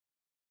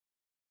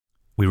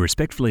We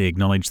respectfully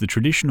acknowledge the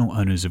traditional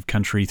owners of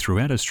country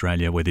throughout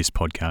Australia where this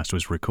podcast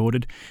was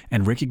recorded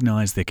and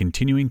recognise their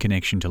continuing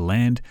connection to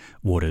land,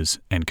 waters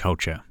and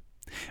culture.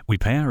 We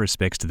pay our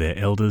respects to their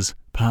elders,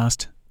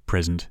 past,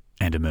 present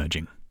and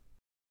emerging.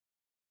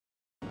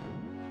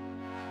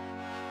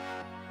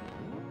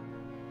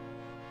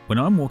 When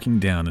I'm walking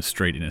down a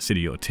street in a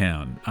city or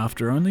town,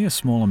 after only a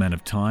small amount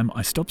of time,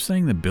 I stop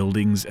seeing the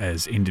buildings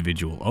as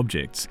individual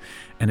objects,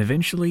 and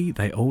eventually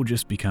they all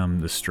just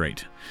become the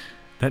street.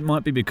 That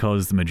might be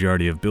because the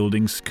majority of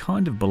buildings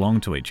kind of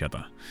belong to each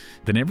other.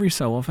 Then every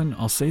so often,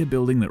 I'll see a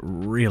building that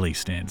really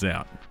stands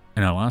out,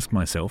 and I'll ask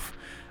myself,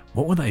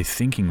 what were they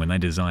thinking when they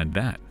designed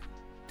that?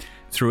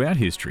 Throughout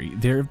history,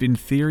 there have been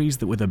theories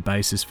that were the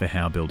basis for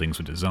how buildings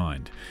were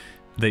designed.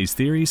 These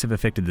theories have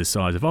affected the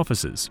size of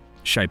offices,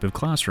 shape of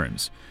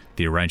classrooms,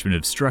 the arrangement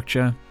of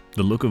structure,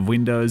 the look of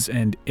windows,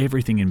 and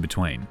everything in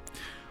between.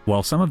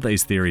 While some of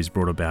these theories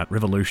brought about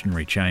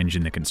revolutionary change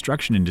in the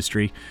construction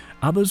industry,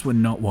 others were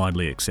not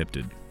widely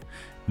accepted.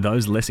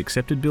 Those less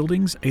accepted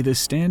buildings either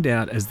stand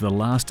out as the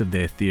last of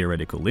their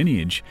theoretical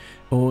lineage,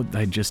 or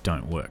they just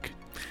don't work.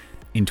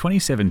 In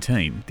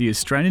 2017, the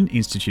Australian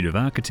Institute of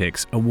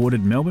Architects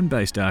awarded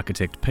Melbourne-based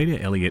architect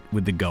Peter Elliott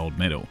with the Gold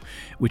Medal,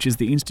 which is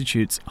the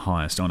Institute's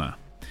highest honour.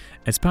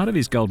 As part of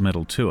his Gold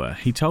Medal tour,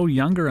 he told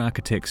younger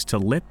architects to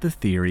let the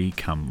theory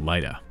come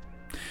later.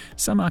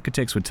 Some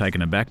architects were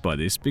taken aback by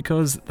this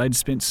because they'd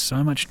spent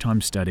so much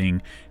time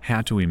studying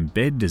how to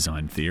embed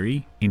design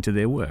theory into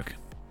their work.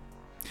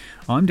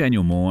 I'm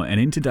Daniel Moore, and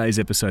in today's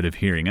episode of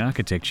Hearing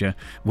Architecture,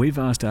 we've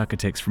asked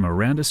architects from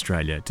around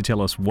Australia to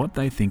tell us what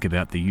they think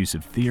about the use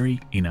of theory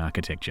in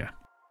architecture.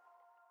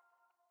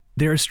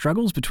 There are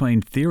struggles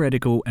between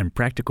theoretical and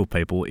practical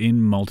people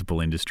in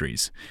multiple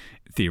industries.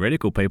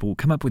 Theoretical people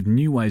come up with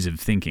new ways of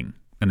thinking,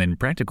 and then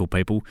practical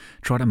people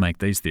try to make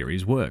these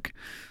theories work.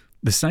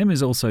 The same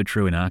is also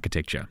true in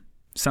architecture.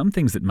 Some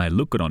things that may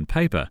look good on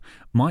paper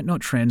might not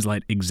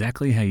translate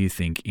exactly how you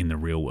think in the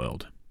real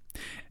world.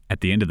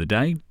 At the end of the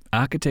day,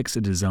 architects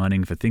are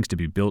designing for things to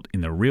be built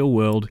in the real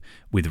world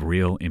with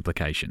real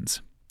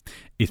implications.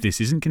 If this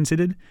isn't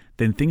considered,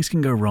 then things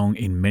can go wrong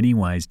in many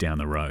ways down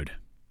the road.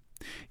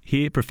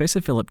 Here,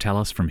 Professor Philip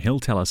Tallis from Hill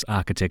Tallis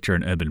Architecture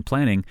and Urban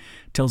Planning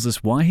tells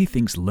us why he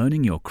thinks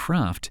learning your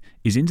craft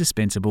is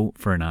indispensable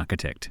for an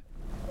architect.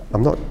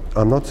 I'm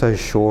not so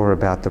sure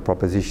about the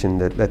proposition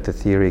that let the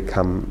theory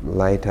come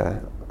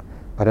later.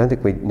 I don't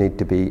think we need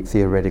to be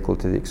theoretical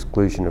to the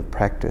exclusion of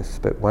practice,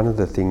 but one of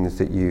the things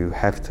that you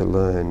have to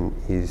learn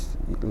is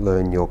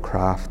learn your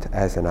craft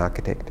as an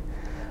architect.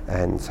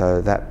 And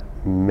so that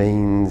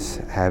means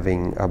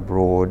having a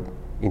broad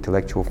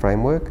intellectual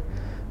framework.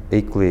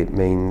 Equally, it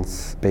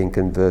means being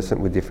conversant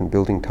with different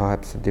building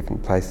types,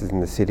 different places in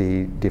the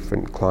city,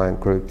 different client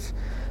groups.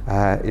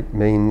 It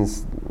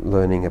means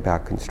learning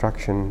about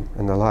construction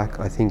and the like.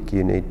 I think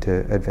you need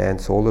to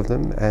advance all of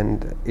them,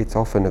 and it's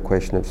often a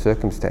question of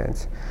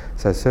circumstance.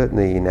 So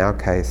certainly in our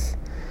case,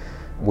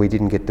 we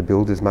didn't get to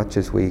build as much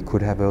as we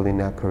could have early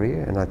in our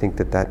career, and I think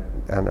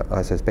and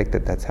I suspect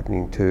that that's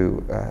happening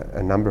to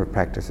a number of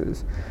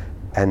practices.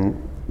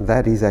 And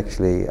that is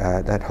actually,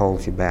 that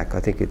holds you back. I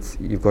think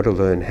you've got to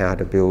learn how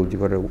to build,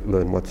 you've got to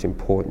learn what's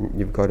important,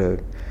 you've got to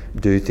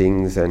do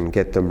things and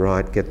get them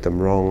right, get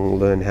them wrong,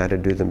 learn how to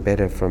do them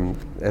better from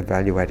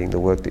evaluating the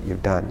work that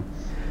you've done.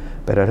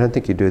 But I don't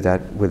think you do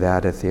that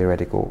without a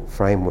theoretical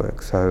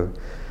framework. So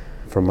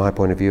from my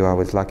point of view, I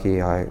was lucky.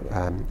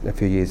 A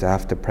few years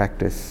after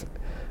practice,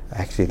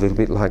 actually a little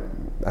bit like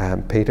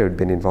Peter, had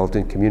been involved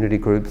in community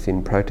groups,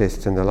 in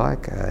protests and the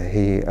like.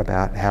 He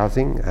about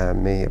housing,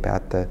 me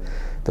about the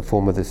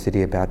form of the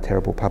city, about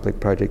terrible public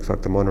projects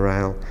like the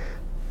monorail.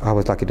 I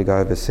was lucky to go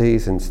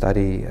overseas and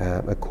study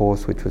a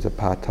course which was a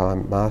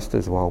part-time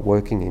master's while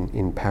working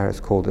in Paris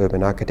called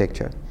Urban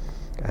Architecture.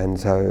 And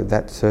so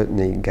that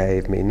certainly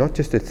gave me not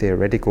just a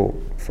theoretical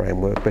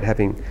framework, but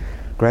having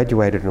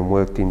graduated and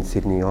worked in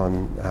Sydney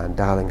on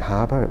Darling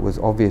Harbour, it was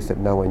obvious that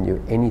no one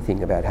knew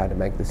anything about how to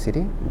make the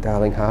city.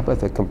 Darling Harbour,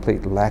 the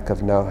complete lack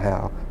of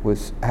know-how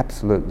was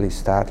absolutely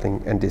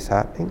startling and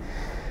disheartening.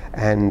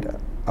 And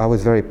I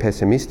was very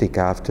pessimistic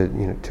after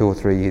 2 or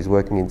 3 years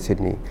working in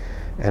Sydney.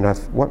 And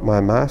what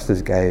my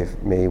masters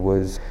gave me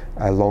was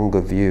a longer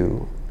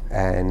view,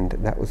 and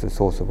that was a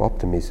source of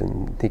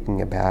optimism,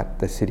 thinking about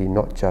the city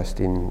not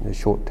just in the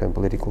short-term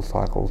political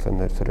cycles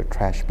and the sort of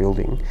trash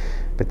building,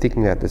 but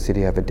thinking about the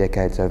city over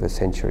decades, over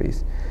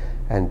centuries,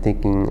 and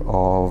thinking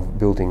of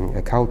building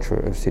a culture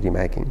of city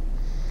making.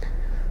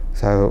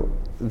 So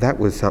that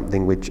was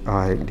something which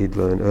I did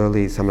learn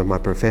early. Some of my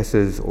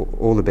professors,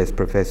 all the best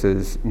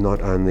professors,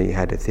 not only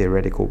had a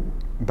theoretical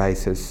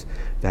basis,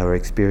 they were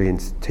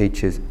experienced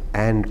teachers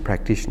and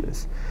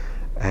practitioners.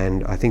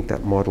 And I think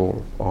that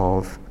model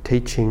of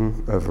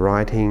teaching, of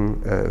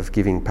writing, of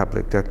giving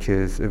public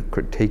lectures, of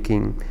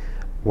critiquing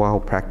while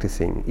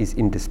practicing is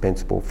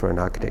indispensable for an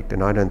architect.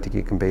 And I don't think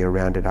you can be a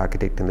rounded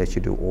architect unless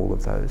you do all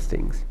of those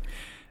things.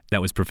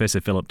 That was Professor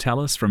Philip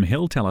Tallis from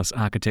Hill Tallis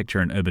Architecture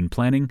and Urban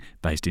Planning,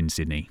 based in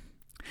Sydney.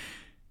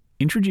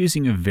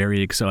 Introducing a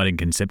very exciting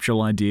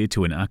conceptual idea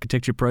to an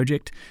architecture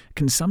project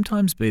can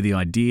sometimes be the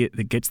idea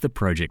that gets the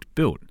project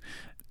built.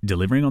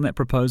 Delivering on that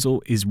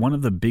proposal is one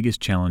of the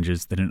biggest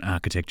challenges that an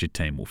architecture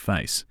team will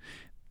face.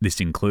 This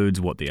includes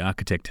what the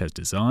architect has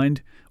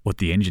designed, what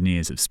the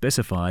engineers have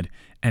specified,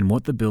 and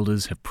what the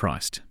builders have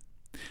priced.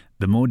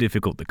 The more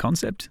difficult the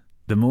concept,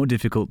 the more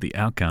difficult the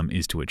outcome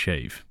is to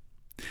achieve.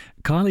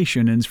 Kylie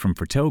Schoenens from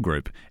Fratello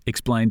Group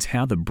explains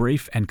how the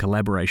brief and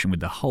collaboration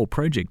with the whole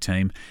project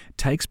team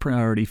takes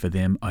priority for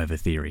them over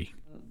theory.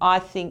 I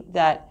think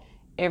that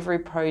every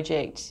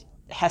project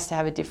has to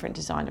have a different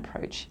design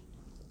approach.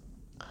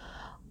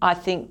 I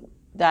think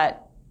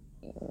that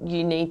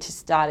you need to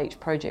start each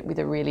project with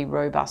a really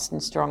robust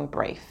and strong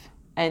brief.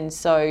 And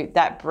so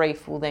that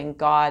brief will then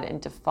guide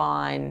and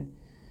define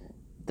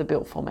the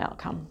built form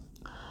outcome.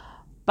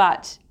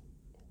 But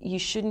you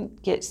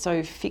shouldn't get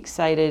so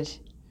fixated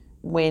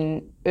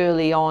when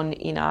early on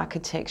in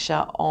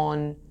architecture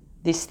on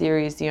this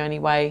theory is the only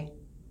way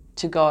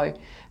to go,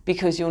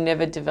 because you'll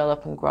never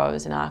develop and grow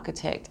as an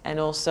architect. And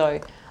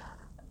also,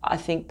 I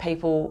think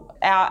people,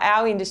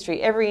 our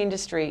industry, every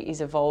industry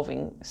is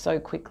evolving so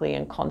quickly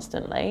and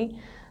constantly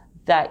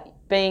that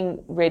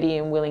being ready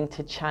and willing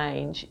to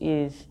change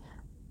is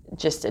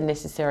just a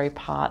necessary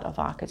part of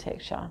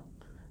architecture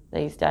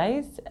these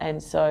days.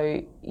 And so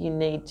you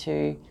need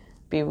to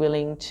be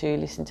willing to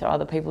listen to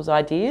other people's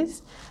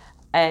ideas,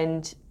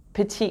 and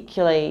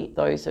particularly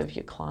those of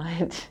your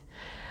client,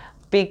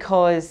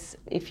 because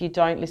if you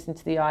don't listen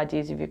to the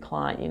ideas of your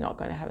client, you're not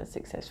going to have a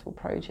successful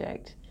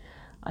project.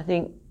 I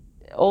think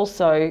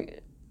also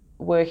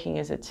working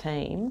as a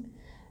team,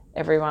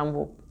 everyone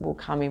will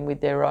come in with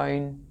their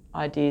own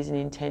ideas and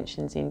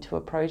intentions into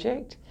a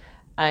project,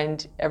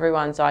 and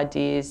everyone's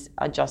ideas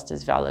are just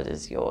as valid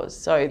as yours.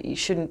 So you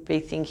shouldn't be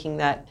thinking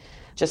that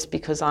just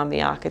because I'm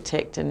the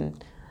architect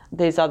and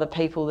there's other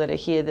people that are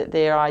here that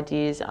their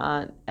ideas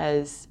aren't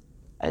as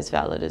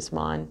valid as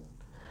mine.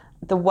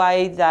 The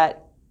way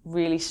that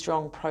really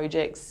strong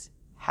projects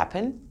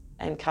happen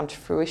and come to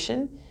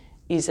fruition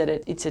is that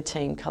it's a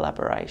team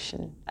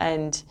collaboration.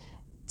 And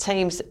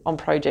teams on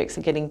projects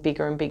are getting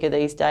bigger and bigger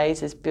these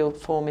days as build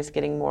form is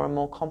getting more and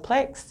more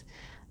complex.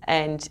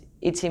 And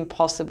it's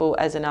impossible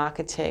as an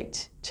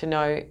architect to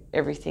know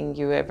everything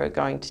you're ever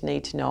going to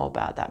need to know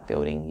about that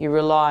building. You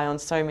rely on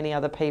so many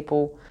other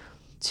people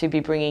to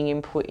be bringing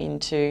input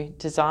into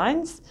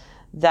designs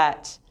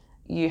that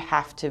you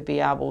have to be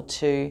able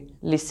to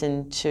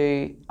listen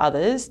to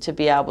others to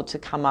be able to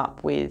come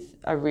up with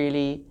a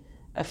really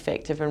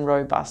effective and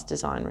robust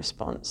design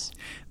response.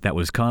 That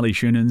was Kylie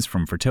Schoenens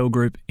from Fratello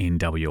Group in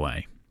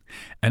WA.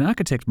 An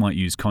architect might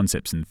use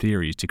concepts and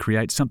theories to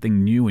create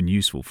something new and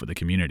useful for the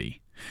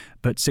community.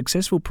 But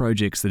successful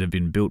projects that have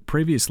been built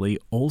previously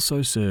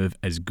also serve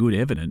as good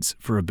evidence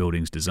for a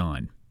building's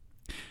design.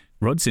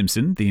 Rod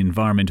Simpson, the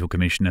Environmental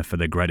Commissioner for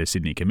the Greater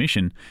Sydney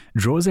Commission,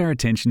 draws our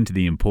attention to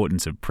the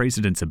importance of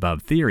precedence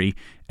above theory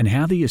and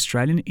how the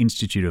Australian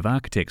Institute of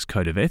Architects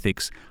Code of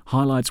Ethics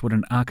highlights what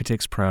an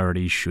architect's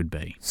priorities should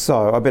be.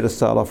 So I better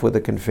start off with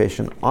a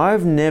confession.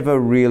 I've never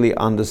really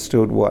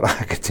understood what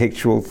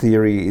architectural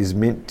theory is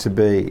meant to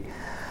be.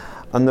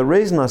 And the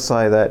reason I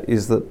say that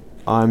is that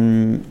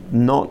I'm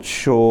not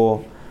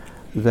sure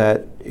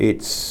that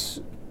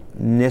it's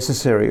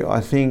necessary.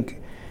 I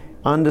think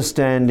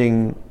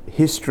understanding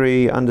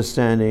history,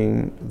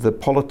 understanding the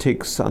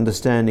politics,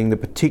 understanding the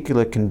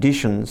particular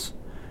conditions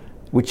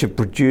which have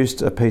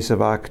produced a piece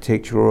of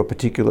architecture or a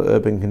particular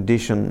urban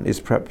condition is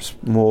perhaps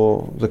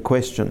more the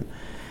question.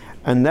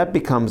 And that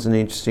becomes an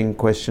interesting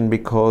question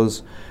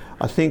because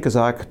I think as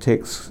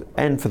architects,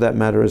 and for that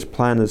matter as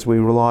planners, we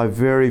rely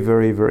very,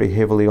 very, very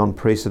heavily on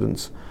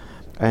precedents.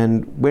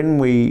 And when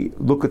we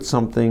look at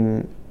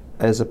something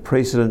as a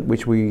precedent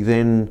which we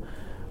then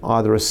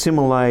either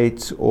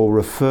assimilate or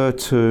refer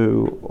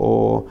to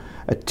or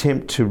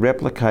attempt to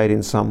replicate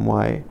in some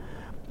way,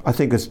 I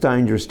think it's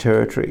dangerous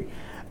territory.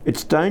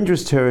 It's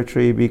dangerous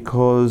territory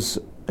because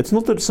it's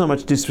not that it's so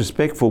much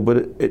disrespectful,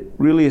 but it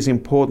really is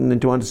important then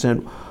to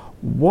understand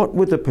what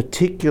were the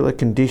particular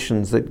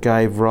conditions that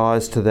gave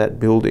rise to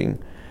that building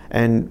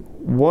and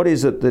what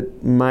is it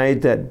that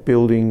made that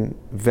building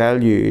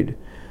valued,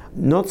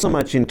 not so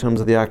much in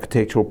terms of the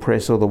architectural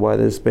press or the way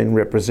that it's been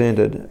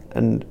represented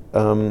and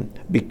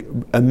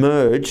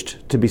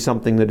emerged to be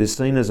something that is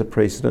seen as a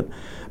precedent,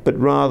 but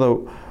rather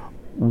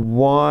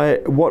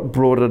what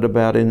brought it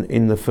about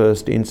in the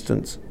first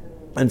instance.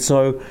 And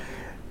so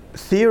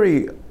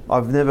theory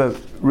I've never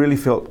really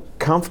felt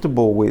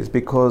comfortable with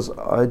because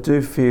I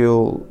do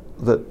feel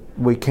that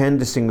we can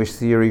distinguish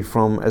theory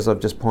from, as I've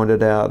just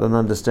pointed out, an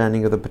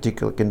understanding of the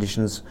particular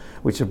conditions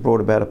which have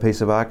brought about a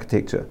piece of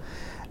architecture.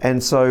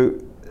 And so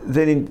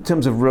then in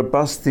terms of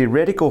robust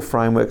theoretical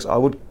frameworks, I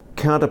would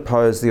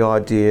counterpose the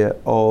idea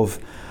of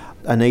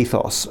an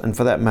ethos, and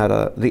for that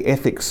matter, the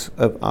ethics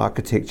of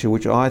architecture,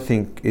 which I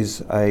think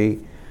is a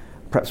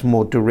perhaps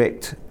more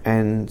direct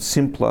and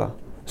simpler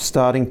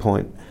starting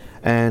point.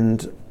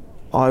 And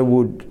I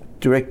would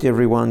direct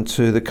everyone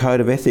to the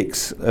Code of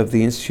Ethics of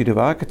the Institute of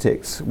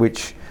Architects,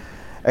 which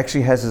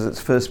actually has as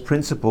its first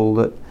principle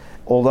that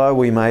although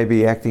we may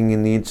be acting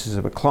in the interests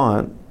of a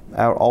client,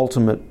 our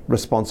ultimate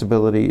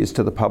responsibility is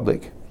to the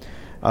public.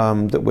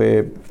 That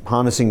we're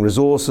harnessing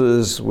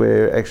resources,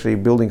 we're actually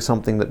building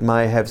something that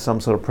may have some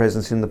sort of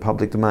presence in the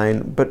public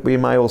domain, but we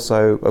may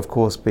also, of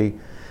course, be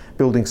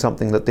building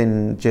something that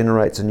then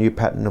generates a new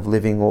pattern of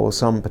living or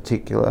some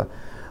particular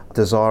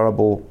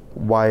desirable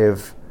way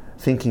of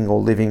thinking or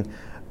living.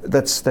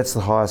 That's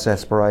the highest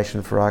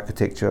aspiration for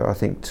architecture, I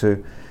think,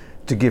 to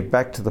give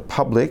back to the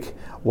public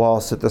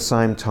whilst at the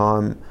same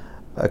time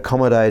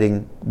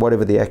accommodating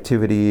whatever the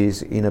activity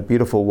is in a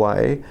beautiful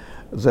way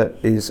that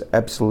is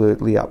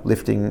absolutely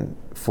uplifting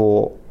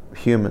for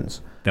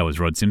humans. That was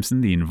Rod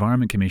Simpson, the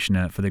Environment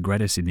Commissioner for the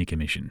Greater Sydney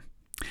Commission.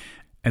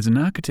 As an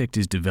architect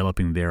is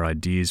developing their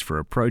ideas for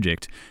a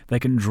project, they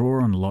can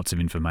draw on lots of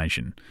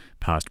information,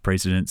 past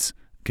precedents,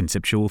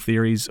 conceptual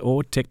theories,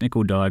 or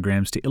technical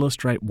diagrams to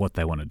illustrate what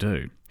they want to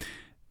do.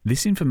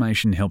 This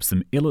information helps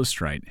them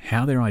illustrate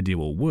how their idea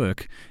will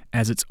work,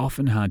 as it's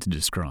often hard to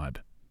describe.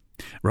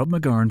 Rob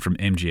McGoran from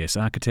MGS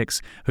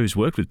Architects, who's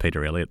worked with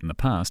Peter Elliott in the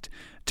past,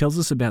 tells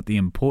us about the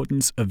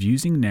importance of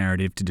using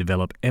narrative to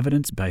develop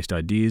evidence-based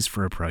ideas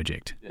for a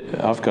project.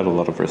 I've got a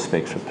lot of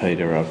respect for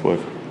Peter. I've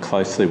worked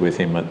closely with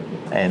him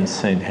and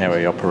seen how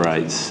he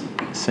operates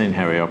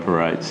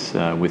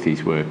with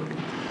his work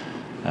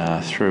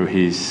through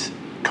his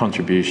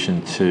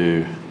contribution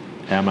to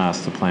our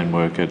master plan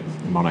work at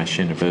Monash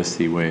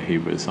University, where he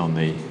was on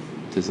the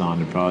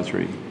design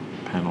advisory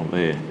panel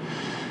there.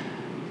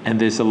 And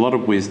there's a lot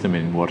of wisdom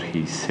in what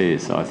he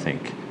says, I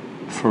think.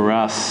 For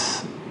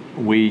us,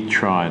 we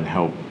try and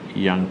help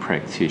young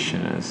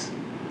practitioners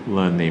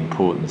learn the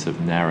importance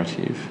of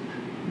narrative,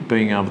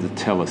 being able to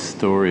tell a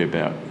story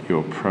about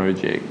your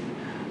project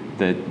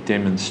that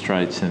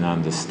demonstrates an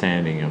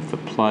understanding of the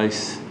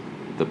place,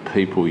 the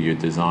people you're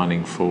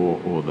designing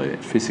for, or the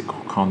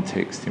physical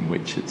context in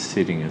which it's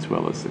sitting, as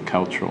well as the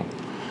cultural,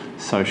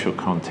 social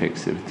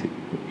context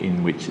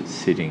in which it's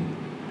sitting.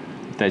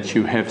 That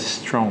you have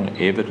strong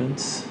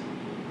evidence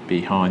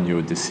behind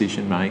your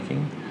decision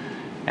making,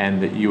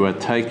 and that you are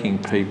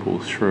taking people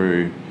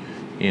through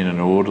in an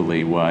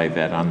orderly way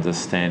that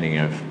understanding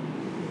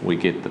of, we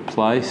get the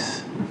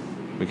place,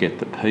 we get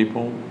the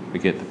people, we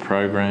get the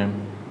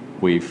program,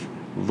 we've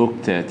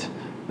looked at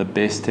the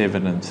best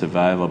evidence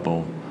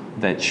available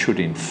that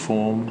should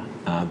inform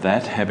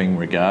that, having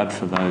regard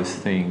for those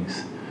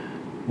things.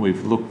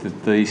 We've looked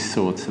at these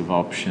sorts of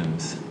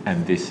options,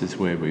 and this is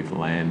where we've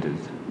landed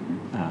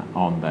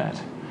on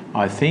that.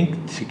 I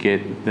think to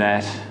get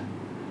that,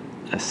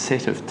 a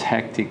set of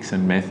tactics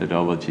and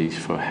methodologies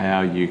for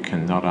how you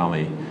can not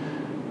only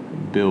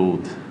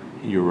build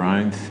your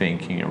own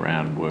thinking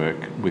around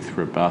work with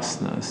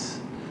robustness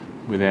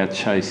without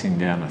chasing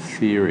down a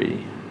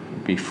theory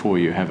before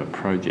you have a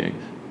project,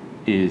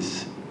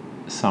 is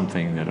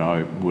something that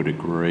I would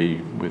agree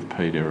with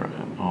Peter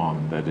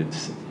on, that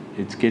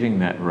it's getting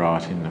that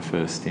right in the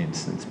first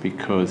instance,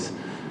 because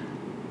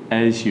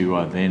as you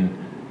are then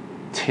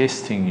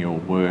testing your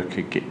work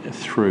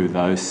through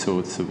those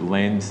sorts of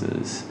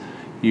lenses,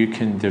 you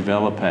can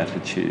develop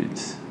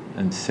attitudes,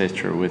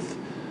 etc.,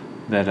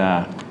 that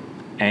are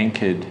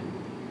anchored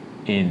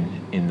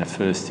in the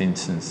first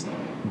instance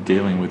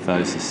dealing with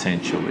those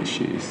essential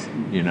issues.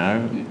 You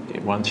know,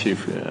 once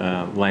you've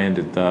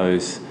landed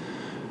those,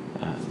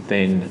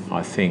 then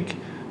I think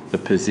the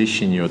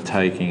position you're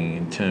taking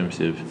in terms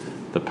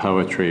of the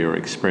poetry or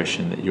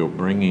expression that you're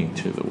bringing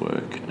to the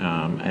work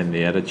and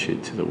the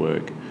attitude to the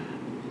work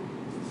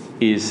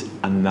is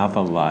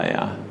another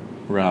layer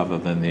rather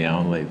than the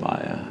only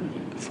layer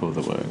for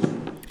the work.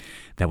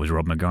 That was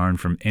Rob McGoran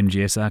from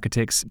MGS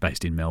Architects,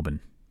 based in Melbourne.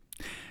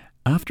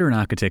 After an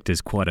architect has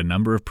quite a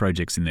number of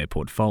projects in their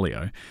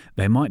portfolio,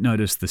 they might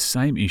notice the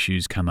same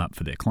issues come up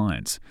for their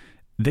clients.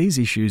 These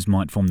issues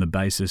might form the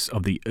basis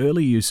of the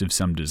early use of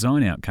some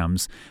design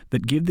outcomes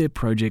that give their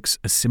projects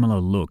a similar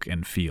look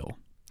and feel.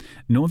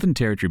 Northern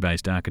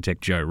Territory-based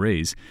architect Jo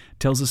Rees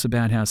tells us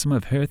about how some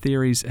of her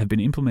theories have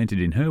been implemented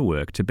in her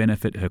work to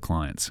benefit her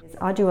clients.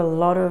 I do a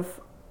lot of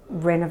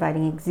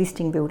renovating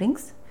existing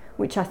buildings,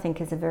 which I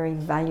think is a very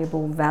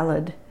valuable,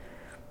 valid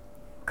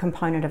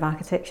component of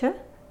architecture.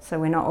 So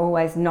we're not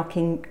always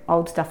knocking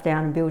old stuff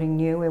down and building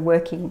new, we're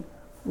working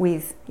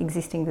with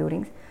existing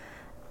buildings.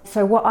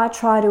 So what I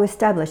try to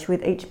establish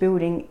with each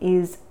building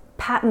is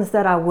patterns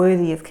that are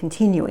worthy of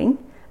continuing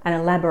and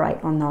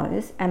elaborate on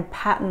those, and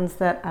patterns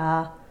that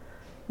are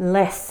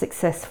less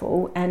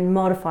successful and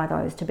modify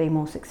those to be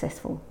more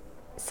successful.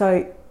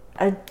 So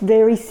a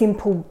very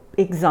simple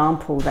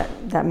example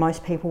that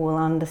most people will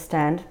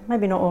understand,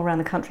 maybe not all around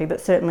the country, but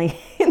certainly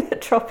in the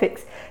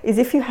tropics, is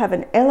if you have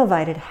an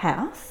elevated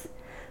house,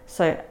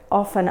 so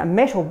often a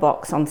metal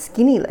box on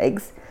skinny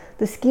legs,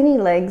 the skinny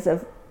legs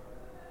of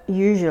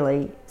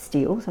usually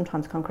steel,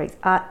 sometimes concrete,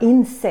 are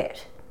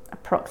inset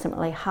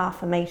approximately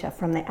 1/2 metre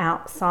from the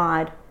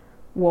outside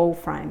wall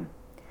frame.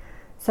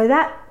 So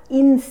that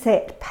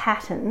inset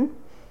pattern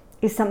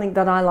is something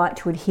that I like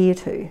to adhere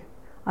to.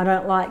 I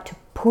don't like to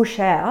push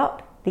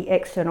out the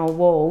external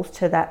walls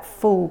to that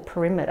full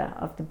perimeter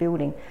of the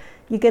building.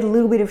 you get a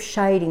little bit of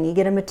shading, you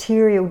get a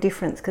material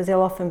difference because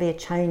there'll often be a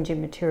change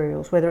in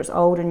materials, whether it's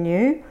old and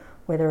new,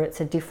 whether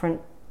it's a different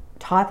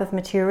type of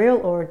material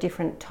or a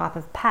different type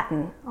of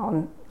pattern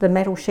on the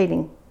metal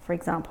sheeting, for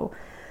example.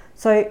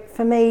 So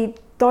for me,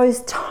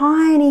 those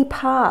tiny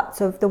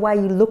parts of the way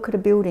you look at a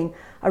building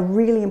are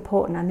really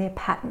important, and they're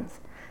patterns.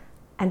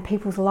 And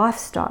people's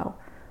lifestyle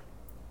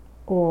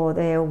or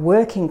their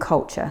working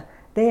culture,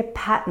 they're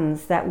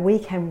patterns that we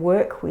can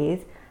work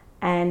with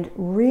and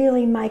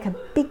really make a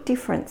big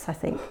difference, I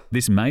think.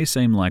 This may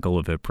seem like all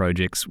of her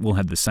projects will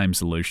have the same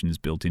solutions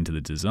built into the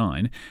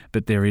design,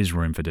 but there is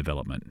room for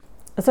development.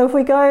 So if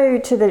we go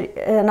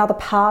to another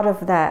part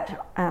of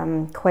that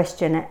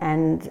question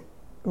and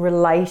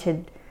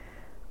related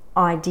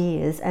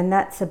ideas, and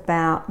that's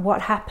about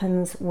what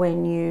happens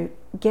when you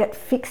get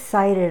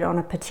fixated on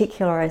a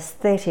particular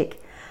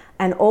aesthetic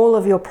and all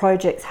of your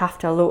projects have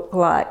to look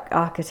like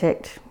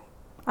architect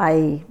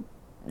A,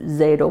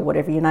 Z or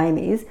whatever your name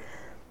is,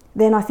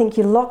 then I think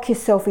you lock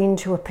yourself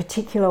into a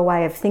particular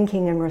way of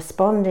thinking and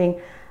responding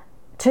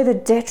to the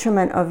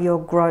detriment of your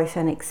growth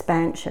and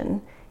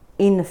expansion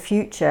in the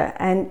future.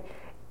 And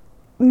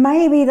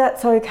maybe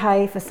that's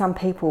okay for some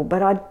people,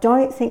 but I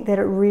don't think that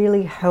it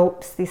really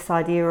helps this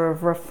idea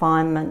of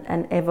refinement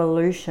and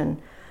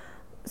evolution.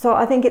 So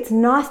I think it's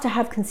nice to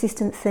have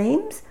consistent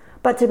themes,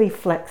 but to be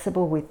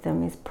flexible with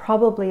them is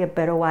probably a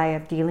better way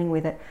of dealing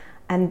with it.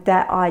 And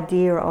that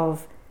idea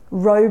of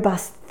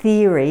robust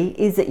theory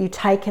is that you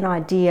take an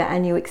idea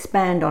and you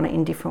expand on it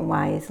in different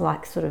ways,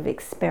 like sort of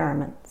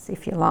experiments,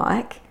 if you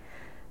like,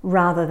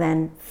 rather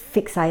than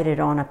fixated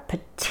on a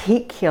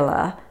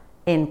particular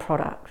end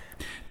product.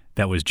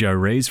 That was Jo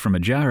Rees from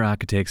Ajar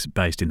Architects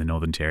based in the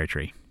Northern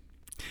Territory.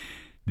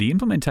 The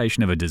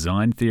implementation of a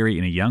design theory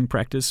in a young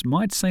practice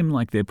might seem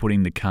like they're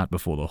putting the cart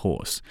before the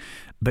horse,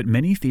 but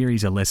many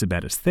theories are less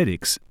about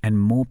aesthetics and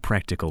more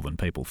practical than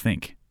people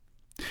think.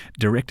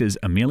 Directors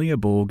Amelia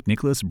Borg,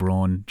 Nicholas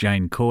Braun,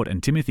 Jane Court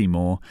and Timothy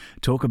Moore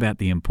talk about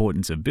the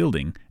importance of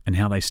building and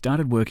how they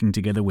started working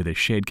together with a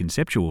shared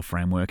conceptual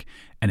framework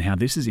and how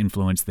this has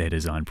influenced their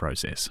design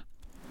process.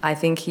 I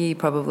think he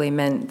probably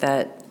meant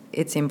that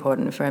it's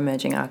important for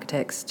emerging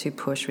architects to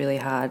push really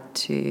hard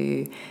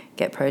to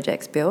get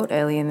projects built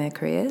early in their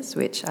careers,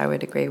 which I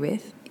would agree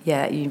with.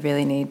 Yeah, you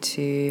really need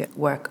to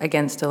work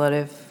against a lot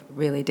of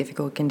really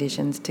difficult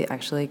conditions to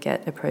actually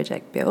get a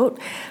project built.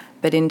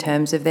 But in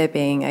terms of there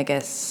being, I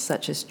guess,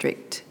 such a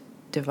strict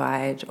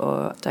divide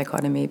or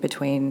dichotomy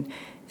between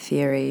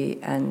theory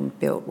and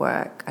built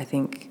work, I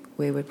think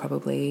we would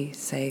probably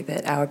say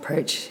that our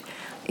approach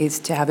is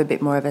to have a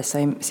bit more of a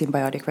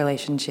symbiotic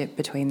relationship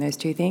between those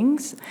two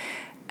things.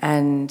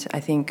 And I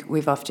think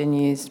we've often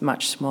used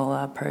much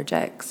smaller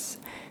projects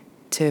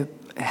to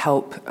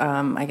help,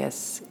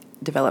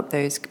 develop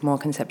those more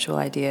conceptual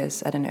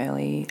ideas at an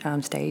early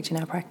stage in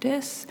our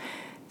practice.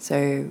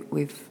 So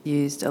we've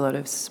used a lot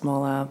of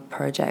smaller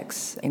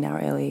projects in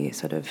our early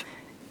sort of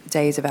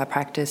days of our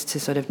practice to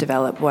sort of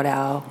develop what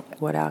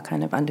our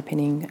kind of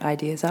underpinning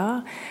ideas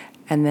are.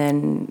 And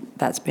then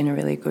that's been a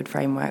really good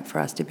framework for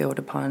us to build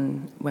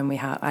upon when we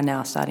are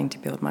now starting to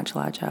build much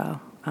larger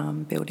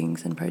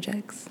buildings and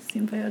projects.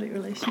 Symbiotic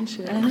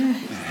relationship.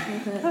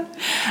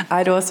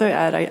 I'd also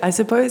add, I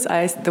suppose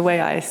the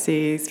way I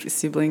see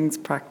siblings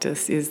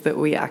practice is that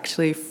we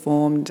actually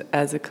formed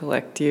as a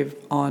collective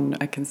on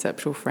a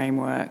conceptual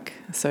framework.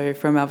 So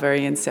from our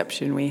very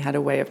inception, we had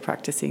a way of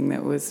practicing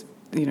that was,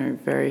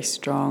 very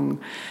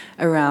strong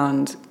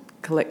around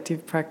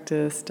collective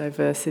practice,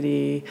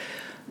 diversity,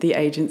 the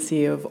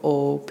agency of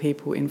all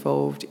people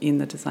involved in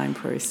the design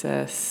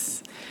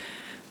process,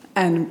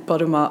 and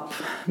bottom-up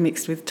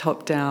mixed with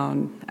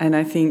top-down. And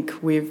I think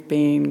we've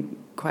been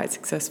quite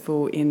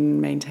successful in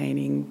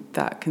maintaining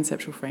that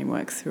conceptual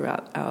framework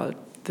throughout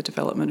the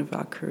development of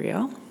our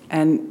career.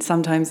 And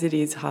sometimes it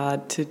is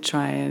hard to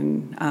try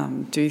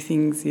and do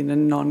things in a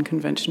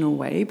non-conventional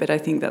way, but I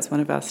think that's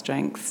one of our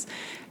strengths.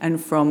 And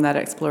from that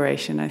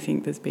exploration, I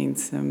think there's been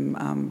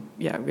some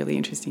really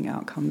interesting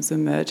outcomes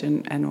emerge,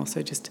 and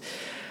also just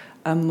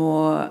a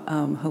more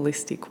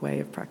holistic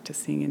way of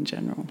practicing in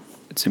general.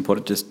 It's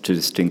important just to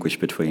distinguish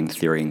between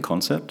theory and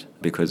concept,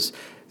 because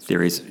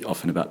theory is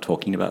often about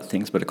talking about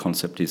things, but a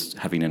concept is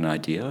having an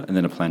idea and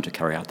then a plan to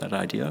carry out that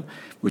idea,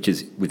 which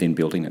is within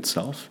building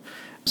itself.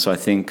 So I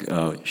think,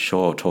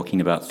 talking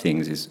about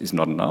things is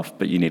not enough,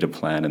 but you need a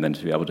plan and then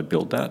to be able to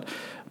build that.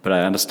 But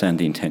I understand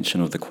the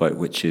intention of the quote,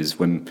 which is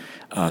when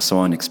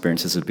someone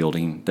experiences a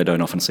building, they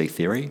don't often see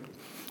theory.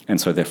 And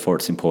so therefore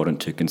it's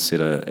important to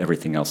consider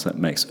everything else that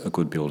makes a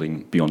good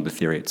building beyond the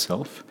theory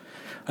itself.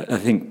 I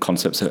think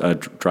concepts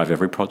drive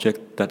every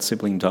project that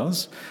Sibling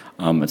does.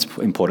 It's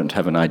important to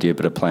have an idea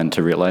but a plan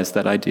to realise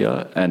that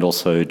idea, and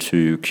also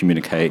to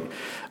communicate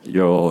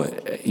your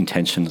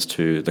intentions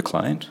to the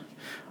client.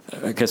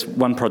 I guess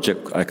one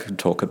project I could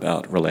talk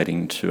about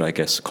relating to,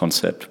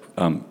 concept,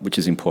 which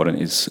is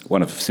important, is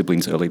one of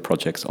Sibling's early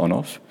projects,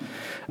 On-Off,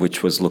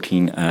 which was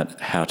looking at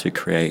how to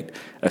create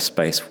a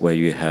space where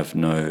you have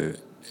no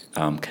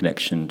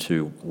connection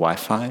to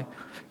Wi-Fi.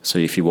 So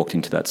if you walked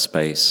into that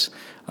space,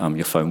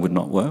 your phone would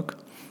not work.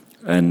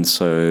 And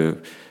so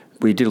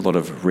we did a lot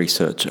of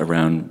research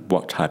around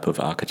what type of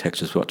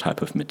architectures, what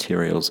type of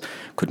materials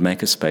could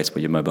make a space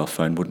where your mobile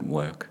phone wouldn't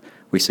work.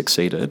 We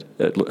succeeded.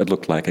 It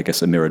looked like, I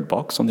guess, a mirrored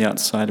box on the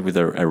outside with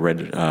a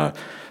red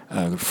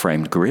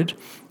framed grid.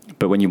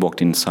 But when you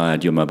walked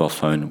inside, your mobile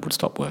phone would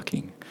stop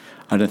working.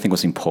 I don't think it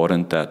was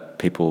important that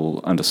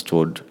people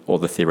understood all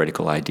the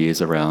theoretical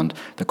ideas around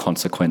the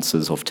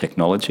consequences of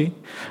technology,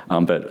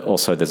 but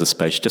also there's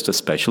just a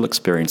spatial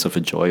experience of a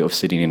joy of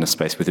sitting in a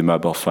space with your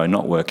mobile phone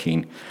not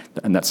working,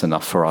 and that's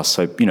enough for us.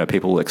 So,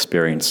 people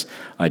experience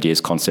ideas,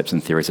 concepts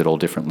and theories at all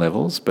different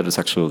levels, but it's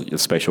actually the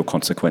spatial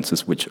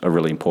consequences which are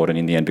really important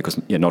in the end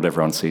because not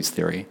everyone sees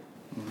theory.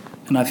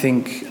 And I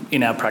think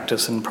in our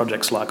practice and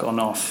projects like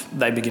On/Off,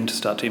 they begin to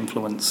start to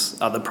influence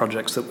other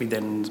projects that we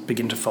then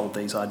begin to fold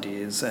these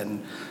ideas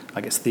and,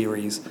 I guess,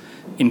 theories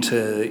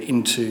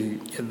into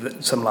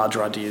some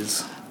larger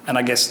ideas. And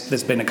I guess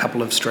there's been a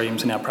couple of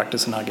streams in our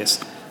practice, and I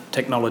guess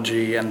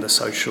technology and the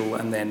social,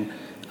 and then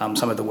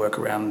some of the work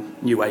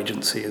around new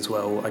agency as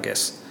well. I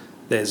guess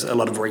there's a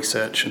lot of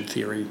research and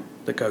theory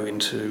that go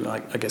into,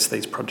 I guess,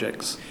 these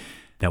projects.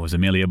 That was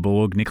Amelia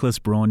Borg, Nicholas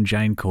Braun,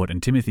 Jane Court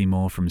and Timothy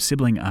Moore from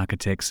Sibling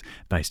Architects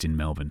based in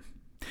Melbourne.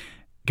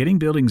 Getting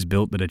buildings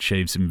built that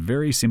achieve some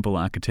very simple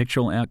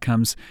architectural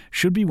outcomes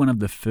should be one of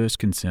the first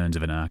concerns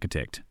of an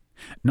architect.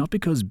 Not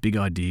because big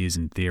ideas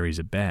and theories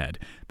are bad,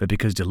 but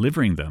because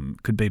delivering them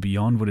could be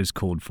beyond what is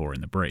called for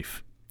in the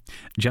brief.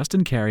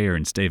 Justin Carrier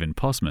and Stephen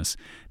Posmus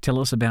tell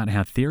us about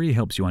how theory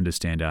helps you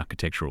understand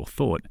architectural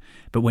thought,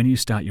 but when you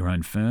start your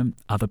own firm,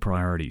 other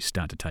priorities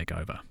start to take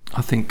over.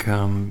 I think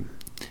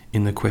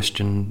in the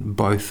question,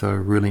 both are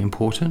really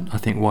important. I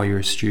think while you're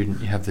a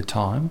student, you have the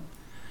time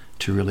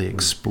to really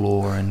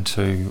explore and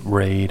to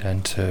read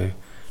and to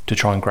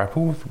try and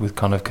grapple with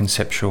kind of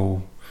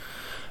conceptual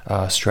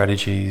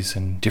strategies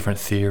and different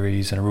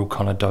theories and a real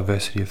kind of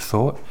diversity of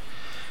thought.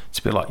 It's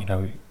a bit like,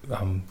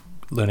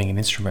 learning an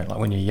instrument. Like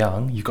when you're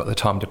young, you've got the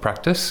time to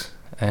practice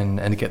and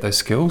to get those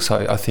skills.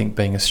 So I think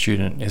being a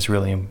student is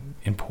really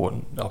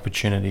important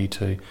opportunity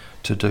to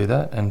do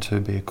that and to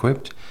be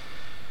equipped.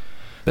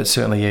 But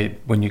certainly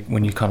when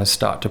you kind of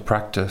start to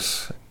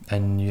practice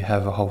and you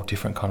have a whole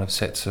different kind of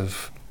sets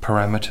of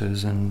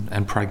parameters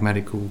and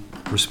pragmatical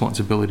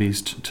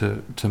responsibilities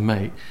to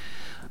meet,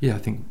 I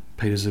think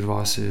Peter's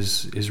advice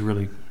is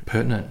really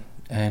pertinent.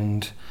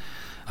 And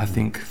I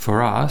think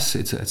for us,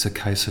 it's a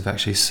case of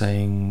actually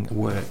seeing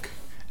work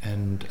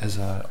and as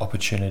an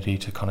opportunity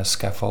to kind of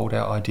scaffold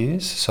our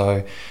ideas.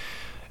 So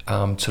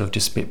sort of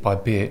just bit by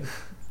bit,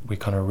 we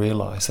kind of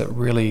realise that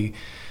really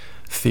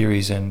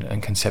theories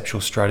and conceptual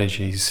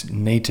strategies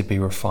need to be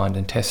refined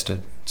and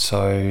tested.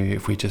 So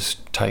if we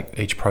just take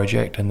each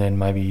project and then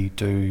maybe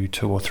do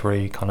 2 or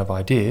 3 kind of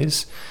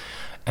ideas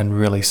and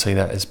really see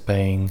that as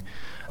being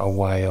a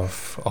way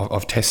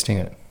of testing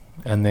it,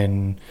 and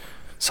then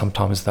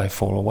sometimes they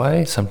fall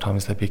away,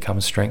 sometimes they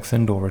become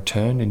strengthened or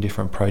returned in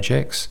different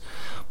projects.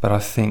 But I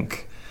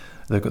think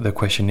the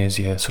question is,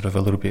 sort of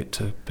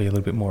to be a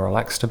little bit more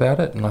relaxed about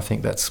it, and I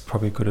think that's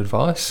probably good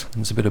advice.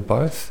 It's a bit of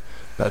both,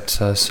 but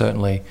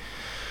certainly,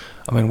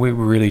 I mean, we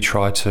really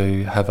try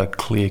to have a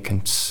clear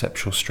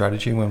conceptual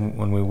strategy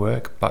when we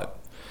work, but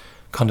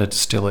kind of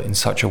distill it in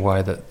such a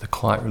way that the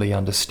client really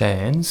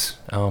understands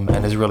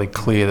and is really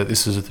clear that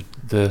this is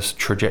the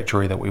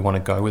trajectory that we want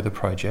to go with the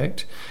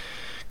project.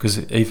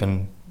 Because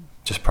even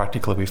just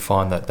practically, we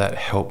find that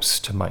helps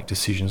to make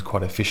decisions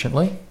quite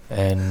efficiently,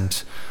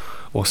 and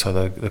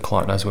also the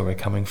client knows where we're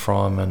coming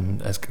from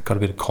and has got a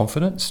bit of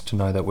confidence to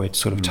know that we're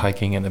sort of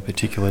taking in a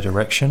particular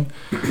direction.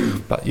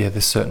 But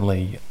there's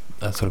certainly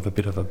sort of a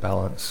bit of a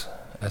balance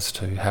as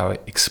to how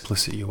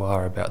explicit you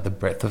are about the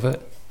breadth of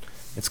it.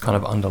 It's kind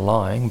of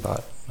underlying,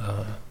 but...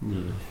 I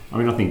mean,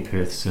 I think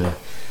Perth's a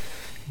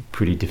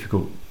pretty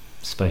difficult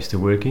space to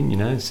work in,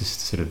 it's just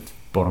sort of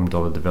bottom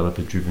dollar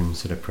developer driven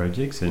sort of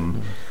projects,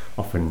 and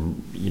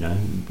often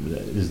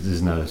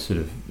there's no sort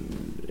of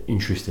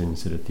interest in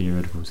sort of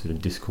theoretical sort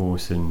of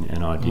discourse and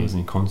ideas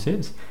and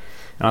concepts.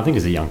 And I think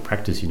as a young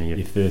practice,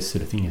 your first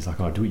sort of thing is like,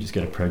 do we just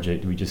get a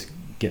project, do we just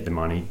get the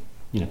money,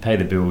 pay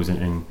the bills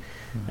and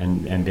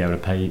be able to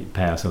pay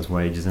ourselves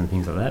wages and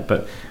things like that.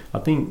 But I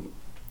think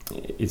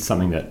it's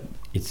something that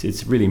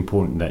it's really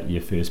important that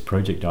your first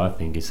project, I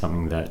think, is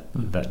something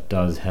that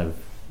does have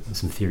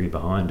some theory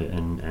behind it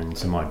and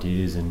some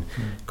ideas and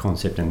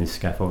concept and this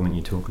scaffolding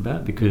you talk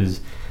about,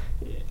 because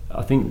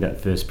I think that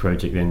first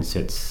project then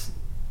sets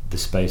the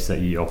space that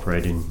you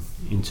operate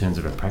in terms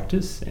of a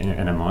practice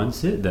and a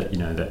mindset that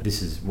that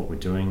this is what we're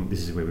doing,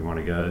 this is where we want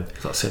to go.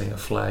 It's like setting a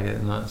flag,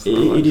 isn't it?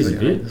 It is a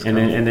bit, and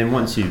then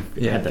once you've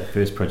had that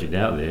first project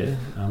out there,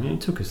 it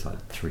took us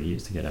like 3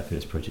 years to get our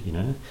first project,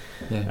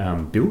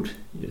 built.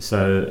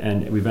 So,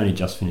 and we've only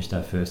just finished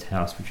our first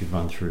house, which we've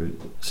run through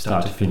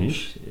start to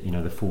finish.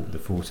 The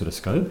full sort of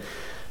scope,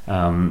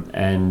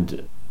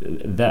 and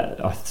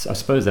that I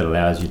suppose that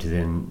allows you to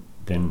then,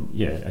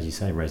 as you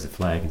say, raise the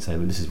flag and say,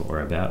 well, this is what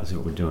we're about, this is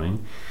what we're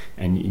doing,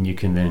 and you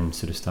can then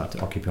sort of start to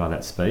occupy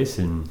that space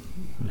and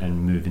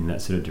move in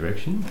that sort of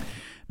direction.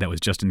 That was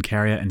Justin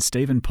Carrier and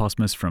Stephen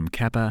Posmus from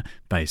Kappa,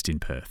 based in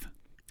Perth.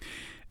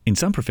 In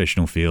some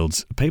professional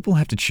fields, people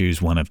have to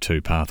choose one of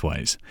two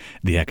pathways,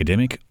 the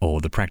academic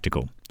or the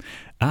practical.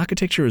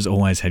 Architecture has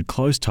always had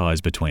close ties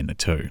between the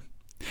two.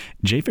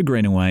 Jeeva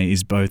Greenaway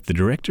is both the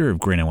Director of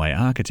Greenaway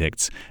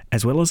Architects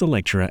as well as a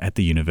lecturer at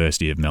the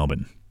University of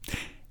Melbourne.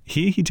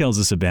 Here he tells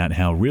us about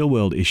how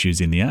real-world issues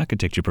in the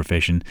architecture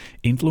profession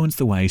influence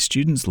the way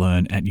students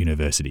learn at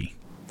university.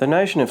 The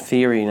notion of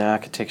theory in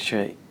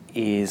architecture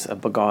is a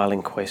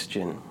beguiling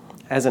question.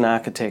 As an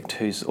architect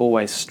who's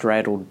always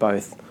straddled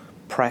both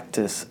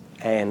practice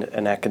and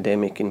an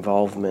academic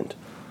involvement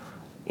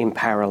in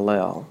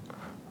parallel,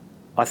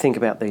 I think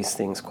about these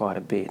things quite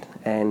a bit.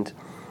 And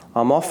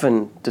I'm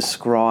often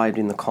described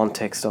in the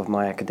context of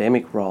my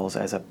academic roles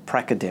as a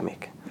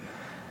pracademic.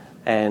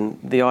 And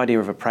the idea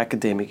of a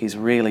pracademic is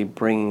really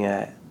bringing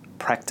a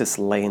practice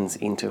lens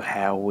into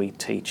how we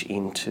teach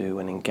into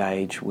and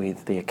engage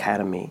with the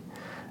academy.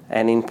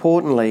 And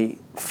importantly,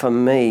 for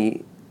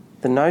me,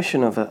 the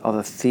notion of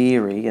a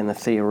theory and the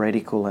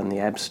theoretical and the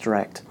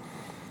abstract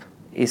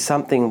is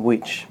something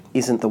which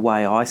isn't the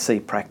way I see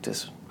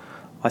practice.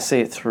 I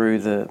see it through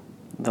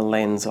the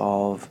lens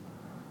of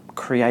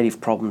creative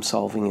problem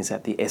solving is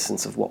at the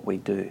essence of what we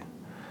do.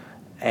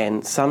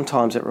 And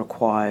sometimes it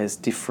requires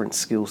different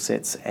skill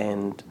sets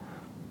and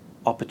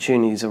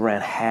opportunities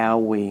around how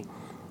we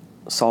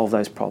solve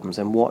those problems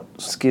and what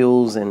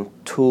skills and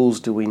tools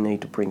do we need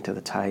to bring to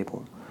the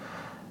table.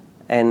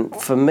 And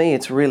for me,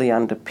 it's really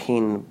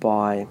underpinned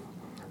by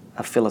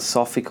a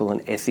philosophical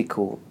and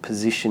ethical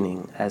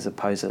positioning as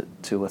opposed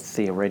to a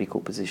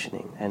theoretical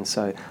positioning. And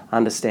so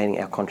understanding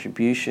our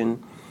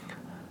contribution,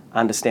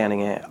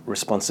 understanding our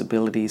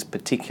responsibilities,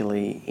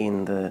 particularly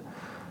in the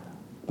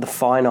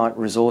finite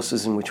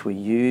resources in which we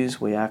use.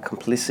 We are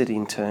complicit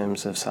in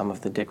terms of some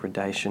of the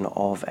degradation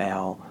of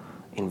our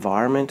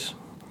environment.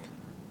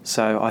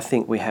 So I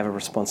think we have a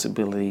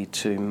responsibility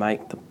to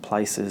make the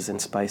places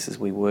and spaces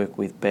we work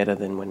with better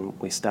than when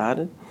we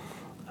started,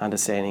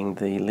 understanding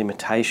the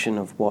limitation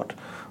of what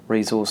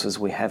resources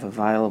we have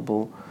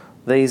available.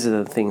 These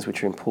are the things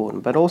which are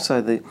important, but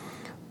also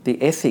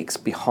the ethics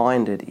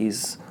behind it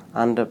is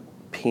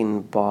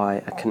underpinned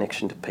by a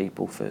connection to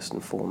people first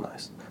and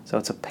foremost. So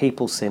it's a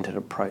people-centred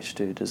approach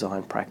to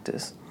design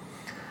practice.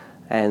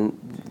 And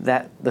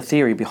that the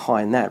theory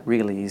behind that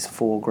really is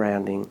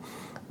foregrounding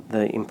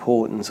the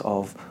importance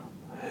of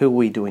who are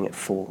we doing it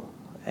for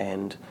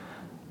and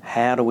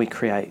how do we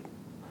create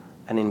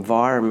an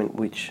environment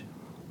which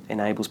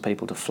enables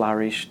people to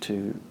flourish,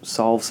 to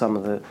solve some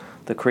of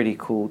the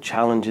critical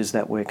challenges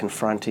that we're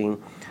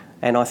confronting.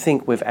 And I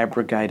think we've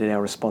abrogated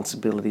our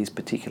responsibilities,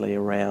 particularly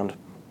around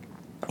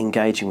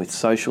engaging with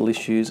social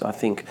issues. I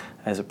think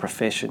as a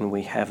profession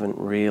we haven't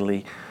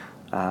really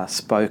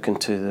spoken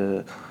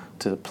to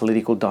the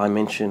political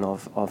dimension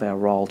of our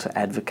role to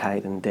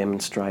advocate and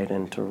demonstrate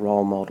and to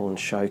role model and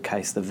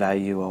showcase the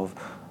value of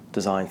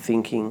design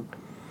thinking.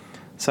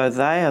 So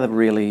they are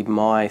really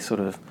my sort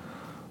of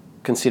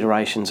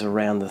considerations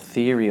around the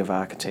theory of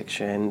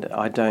architecture, and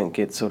I don't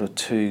get sort of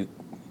too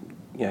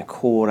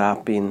caught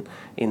up in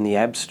the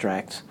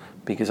abstract,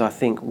 because I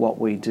think what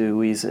we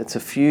do is it's a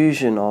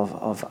fusion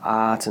of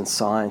art and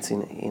science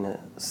in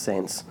a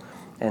sense.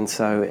 And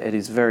so it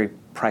is very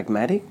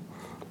pragmatic,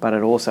 but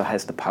it also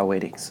has the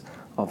poetics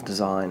of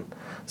design.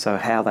 So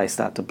how they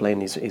start to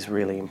blend is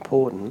really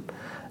important.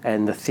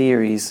 And the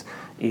theories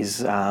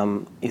is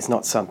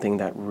not something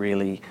that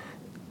really,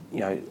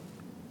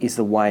 is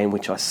the way in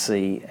which I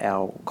see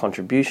our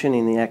contribution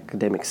in the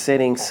academic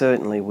setting.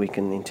 Certainly we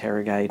can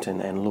interrogate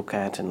and look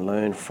at and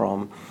learn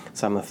from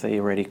some of the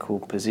theoretical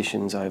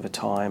positions over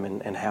time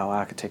and how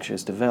architecture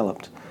has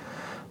developed.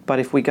 But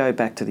if we go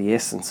back to the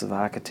essence of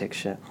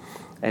architecture,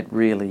 it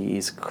really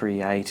is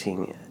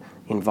creating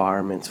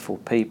environments for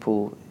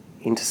people,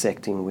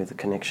 intersecting with a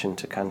connection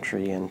to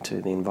country and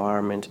to the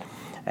environment,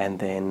 and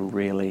then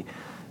really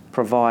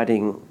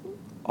providing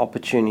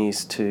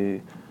opportunities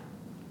to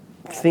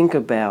think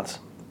about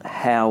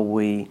how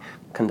we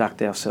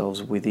conduct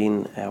ourselves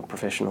within our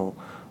professional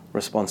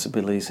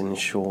responsibilities and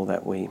ensure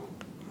that we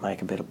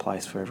make a better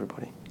place for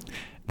everybody.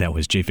 That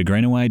was Jeeva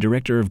Greenaway,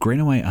 Director of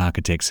Greenaway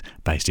Architects,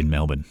 based in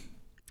Melbourne.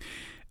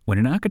 When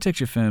an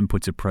architecture firm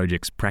puts a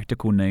project's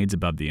practical needs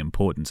above the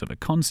importance of a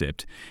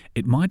concept,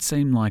 it might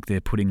seem like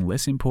they're putting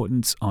less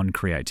importance on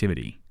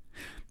creativity.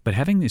 But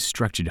having this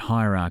structured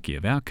hierarchy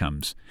of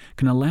outcomes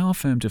can allow a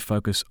firm to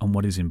focus on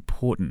what is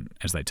important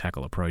as they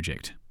tackle a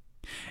project.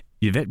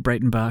 Yvette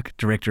Breitenbach,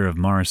 Director of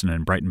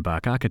Morrison &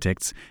 Breitenbach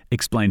Architects,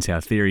 explains how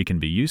theory can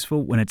be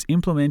useful when it's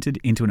implemented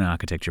into an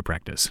architecture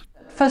practice.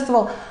 First of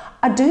all,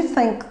 I do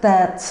think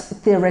that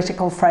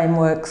theoretical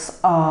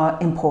frameworks are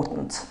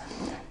important.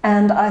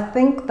 And I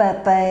think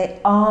that they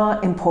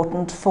are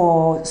important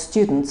for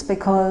students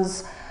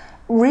because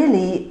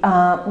really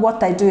what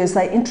they do is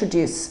they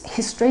introduce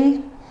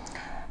history,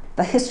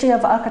 the history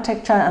of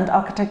architecture and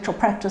architectural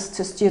practice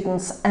to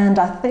students, and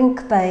I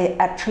think they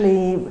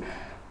actually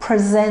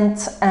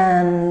present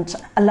and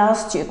allow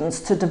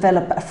students to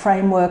develop a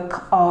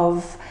framework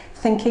of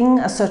thinking,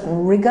 a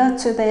certain rigour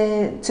to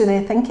their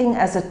thinking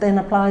as it then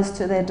applies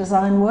to their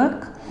design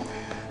work.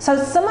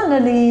 So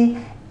similarly,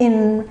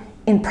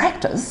 in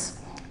practice,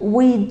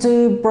 we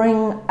do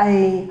bring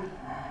a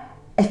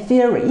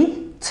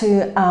theory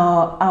to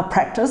our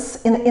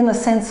practice in a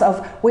sense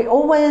of we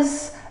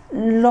always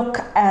look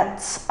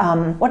at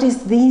what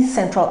is the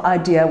central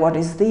idea, what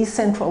is the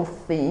central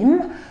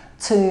theme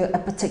to a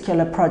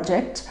particular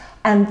project,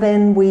 and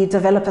then we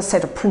develop a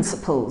set of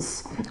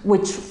principles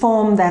which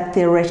form that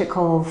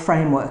theoretical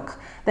framework.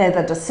 They're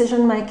the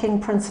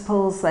decision-making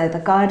principles, they're the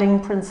guiding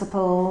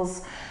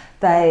principles,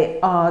 they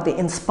are the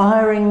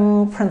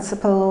inspiring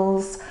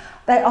principles.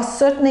 They are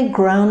certainly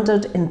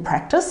grounded in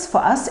practice for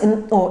us,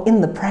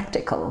 in the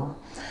practical.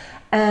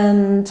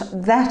 And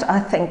that, I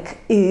think,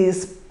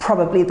 is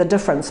probably the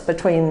difference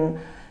between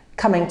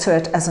coming to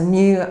it as a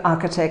new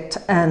architect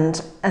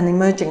and an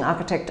emerging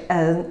architect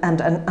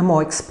and a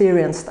more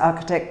experienced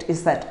architect,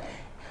 is that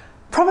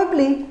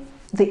probably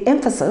the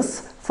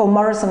emphasis for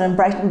Morrison and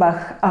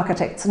Breitenbach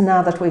architects,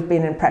 now that we've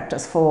been in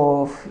practice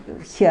for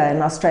here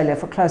in Australia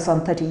for close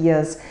on 30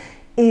 years,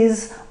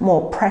 is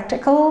more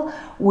practical.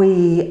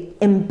 We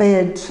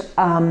embed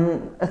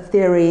a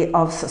theory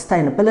of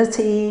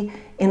sustainability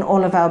in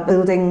all of our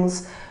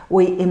buildings.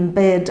 We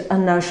embed a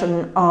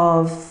notion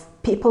of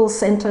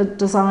people-centered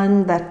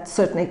design that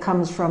certainly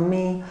comes from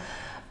me,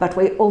 but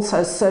we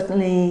also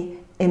certainly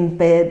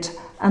embed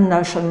a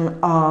notion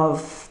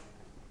of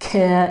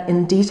care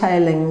in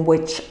detailing,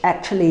 which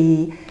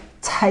actually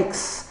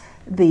takes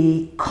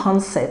the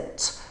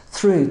concept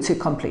through to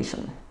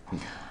completion.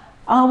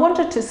 I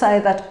wanted to say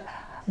that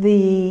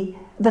the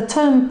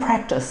term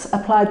practice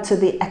applied to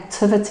the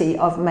activity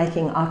of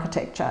making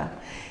architecture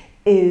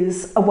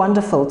is a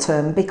wonderful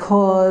term,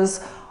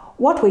 because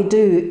what we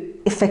do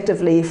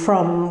effectively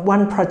from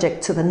one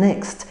project to the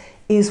next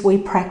is we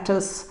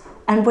practice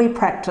and we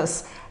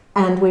practice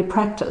and we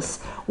practice.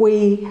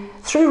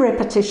 Through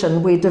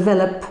repetition, we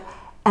develop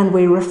and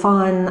we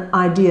refine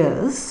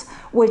ideas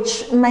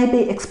which may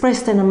be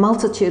expressed in a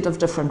multitude of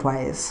different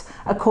ways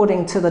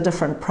according to the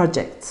different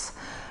projects.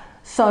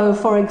 So,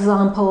 for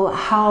example,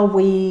 how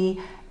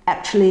we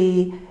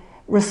actually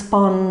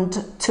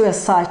respond to a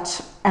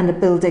site and a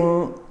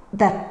building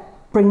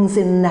that brings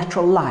in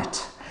natural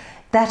light.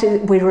 That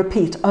is, we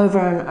repeat over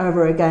and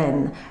over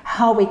again.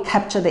 How we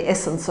capture the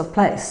essence of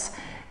place.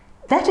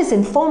 That is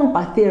informed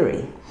by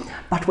theory,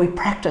 but we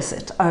practice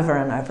it over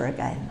and over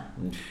again.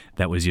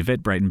 That was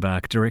Yvette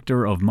Breitenbach,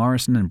 Director of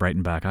Morrison and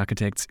Breitenbach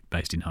Architects,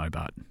 based in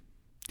Hobart.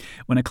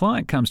 When a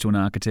client comes to an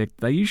architect,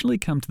 they usually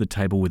come to the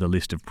table with a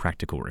list of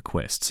practical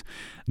requests.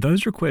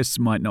 Those requests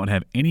might not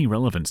have any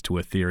relevance to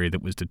a theory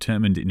that was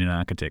determined in an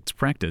architect's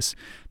practice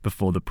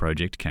before the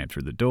project came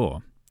through the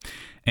door.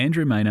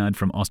 Andrew Maynard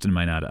from Austin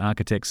Maynard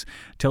Architects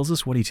tells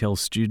us what he tells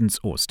students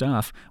or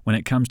staff when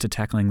it comes to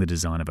tackling the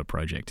design of a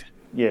project.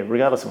 Yeah,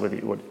 regardless of what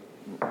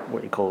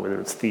you call it, whether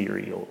it's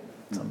theory or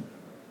some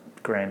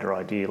grander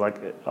idea,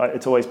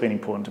 it's always been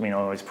important to me, and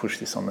I always push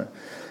this on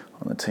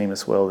the team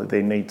as well, that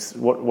there needs,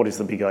 what is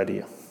the big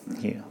idea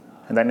here?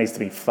 And that needs to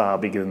be far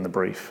bigger than the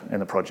brief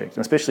and the project.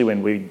 And especially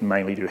when we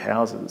mainly do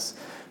houses,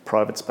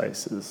 private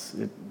spaces,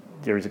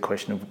 there is a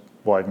question of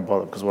why even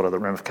bother, because what are the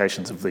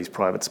ramifications of these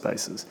private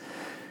spaces?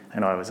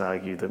 And I always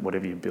argue that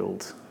whatever you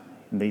build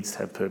needs to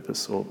have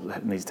purpose, or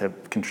needs to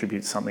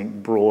contribute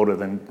something broader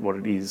than what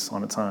it is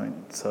on its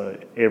own. So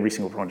every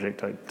single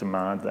project, I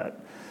demand that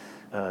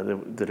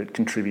it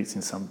contributes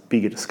in some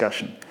bigger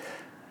discussion.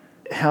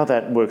 How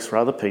that works for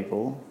other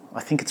people,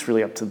 I think it's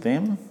really up to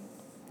them.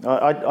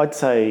 I'd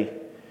say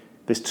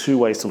there's two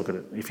ways to look at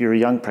it. If you're a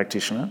young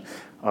practitioner,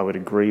 I would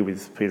agree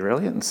with Peter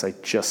Elliott and say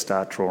just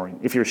start drawing.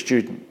 If you're a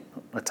student,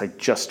 I'd say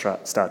just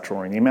start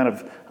drawing. The amount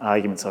of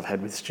arguments I've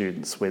had with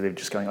students where they're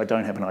just going, I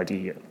don't have an idea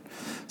yet,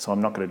 so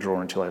I'm not going to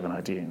draw until I have an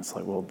idea. And it's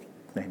like, well,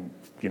 then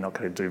you're not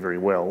going to do very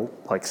well.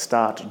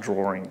 Start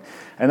drawing.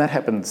 And that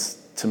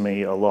happens to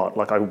me a lot.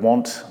 I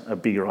want a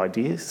bigger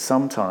idea.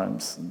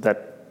 Sometimes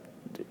that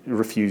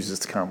refuses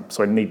to come,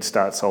 so I need to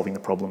start solving the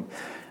problem.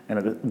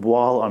 And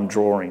while I'm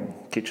drawing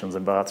kitchens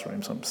and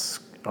bathrooms,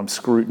 I'm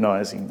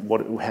scrutinising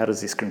how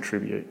does this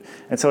contribute.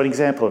 And so an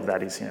example of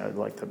that is,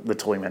 the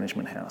toy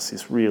management house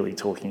is really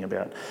talking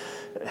about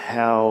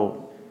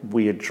how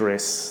we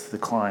address the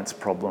client's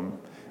problem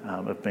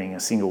of being a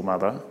single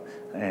mother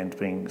and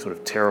being sort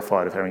of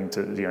terrified of having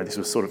to, this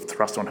was sort of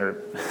thrust on her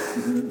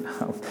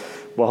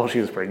while she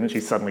was pregnant.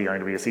 She's suddenly going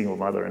to be a single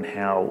mother, and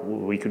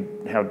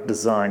how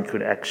design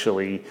could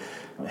actually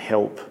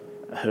help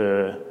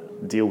her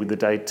deal with the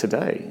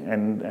day-to-day.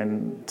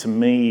 And to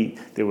me,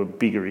 there were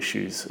bigger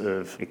issues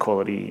of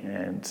equality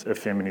and of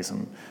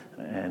feminism.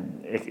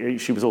 And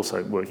she was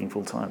also working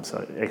full-time,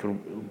 so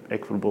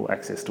equitable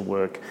access to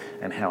work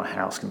and how a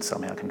house can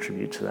somehow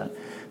contribute to that.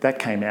 That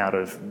came out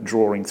of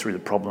drawing through the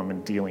problem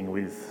and dealing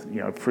with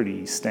a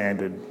pretty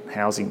standard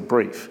housing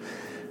brief.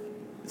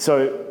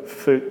 So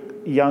for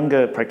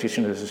younger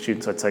practitioners and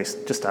students, I'd say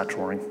just start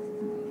drawing.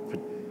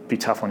 Be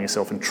tough on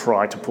yourself and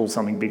try to pull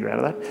something bigger out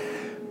of that.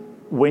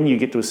 When you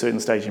get to a certain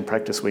stage in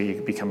practice where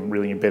you become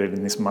really embedded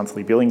in this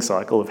monthly billing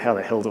cycle of how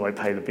the hell do I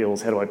pay the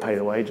bills, how do I pay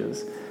the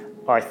wages,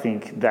 I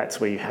think that's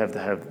where you have to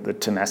have the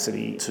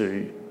tenacity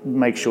to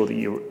make sure that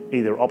you're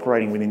either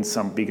operating within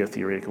some bigger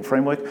theoretical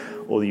framework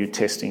or that you're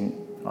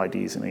testing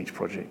ideas in each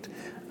project.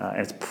 And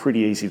it's pretty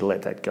easy to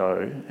let that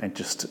go and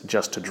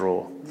just to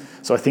draw.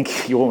 So I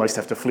think you almost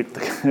have to flip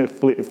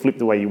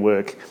the way you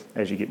work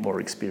as you get more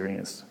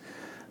experienced,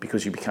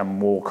 because you become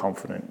more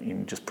confident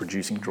in just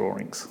producing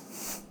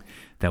drawings.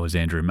 That was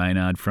Andrew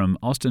Maynard from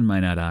Austin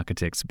Maynard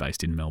Architects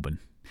based in Melbourne.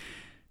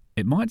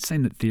 It might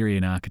seem that theory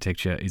in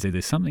architecture is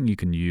either something you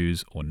can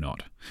use or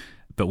not.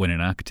 But when an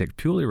architect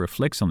purely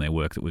reflects on their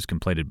work that was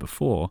completed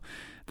before,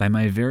 they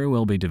may very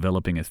well be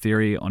developing a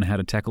theory on how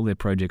to tackle their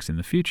projects in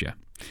the future.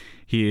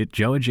 Here,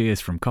 Joe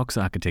Agius from Cox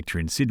Architecture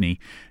in Sydney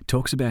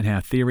talks about how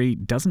theory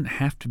doesn't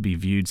have to be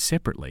viewed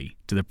separately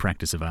to the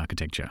practice of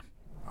architecture.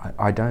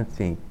 I don't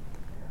think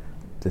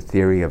the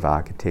theory of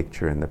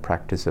architecture and the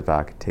practice of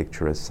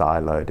architecture are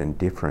siloed and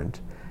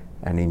different,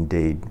 and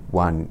indeed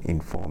one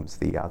informs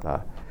the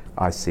other.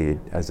 I see it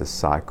as a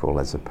cycle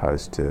as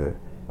opposed to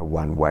a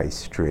one-way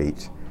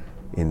street,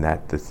 in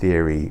that the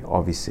theory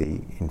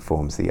obviously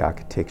informs the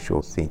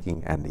architectural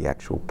thinking and the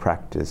actual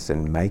practice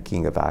and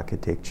making of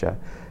architecture,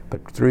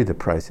 but through the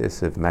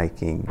process of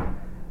making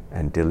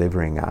and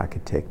delivering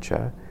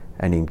architecture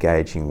and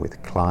engaging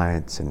with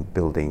clients and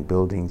building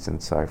buildings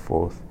and so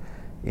forth,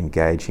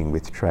 engaging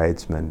with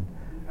tradesmen,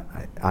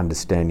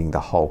 understanding the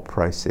whole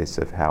process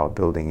of how a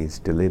building is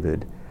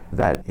delivered,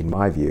 that, in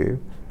my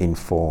view,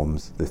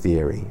 informs the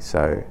theory.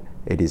 So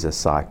it is a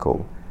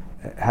cycle.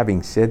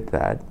 Having said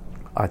that,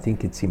 I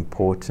think it's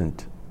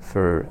important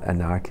for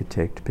an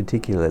architect,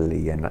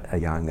 particularly a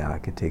young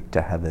architect,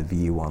 to have a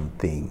view on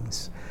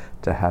things,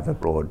 to have a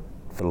broad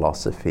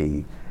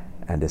philosophy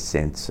and a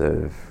sense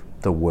of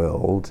the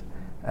world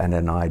and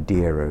an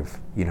idea of,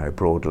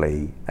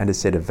 broadly, and a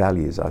set of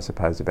values, I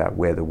suppose, about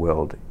where the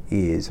world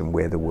is and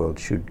where the world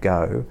should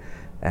go,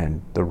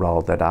 and the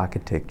role that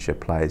architecture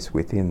plays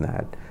within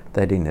that.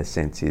 That, in a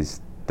sense,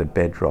 is the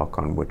bedrock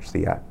on which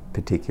the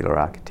particular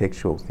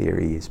architectural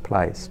theory is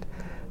placed.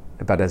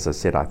 But as I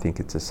said, I think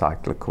it's a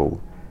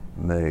cyclical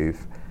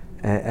move.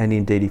 And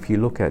indeed, if you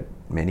look at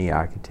many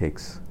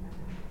architects,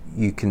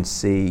 you can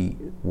see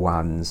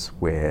ones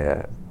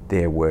where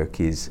their work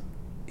is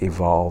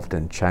evolved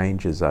and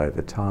changes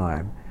over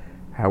time.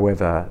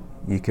 However,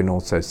 you can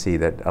also see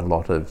that a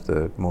lot of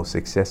the more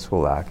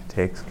successful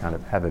architects kind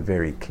of have a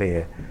very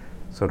clear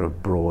sort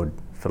of broad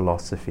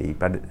philosophy,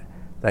 but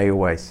they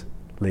always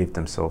leave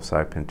themselves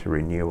open to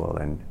renewal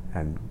and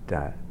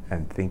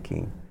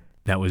thinking.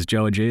 That was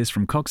Joe Agius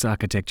from Cox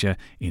Architecture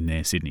in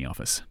their Sydney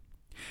office.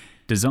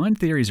 Design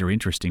theories are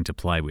interesting to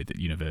play with at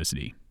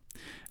university.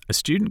 A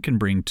student can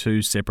bring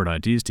two separate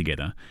ideas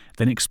together,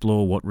 then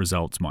explore what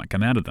results might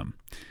come out of them.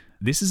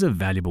 This is a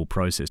valuable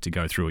process to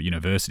go through at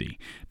university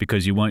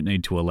because you won't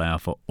need to allow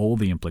for all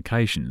the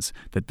implications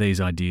that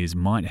these ideas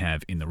might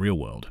have in the real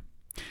world.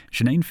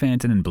 Shanine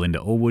Fanton and Belinda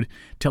Allwood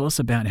tell us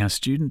about how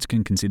students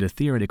can consider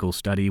theoretical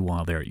study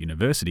while they're at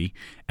university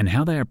and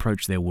how they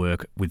approach their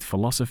work with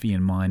philosophy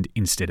in mind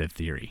instead of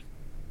theory.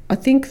 I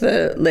think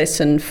the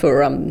lesson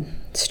for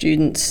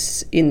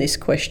students in this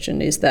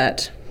question is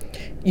that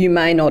you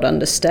may not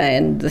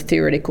understand the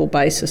theoretical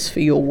basis for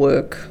your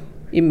work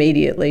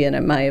immediately, and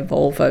it may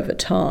evolve over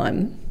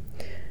time.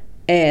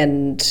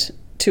 And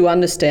to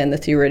understand the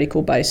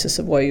theoretical basis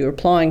of what you're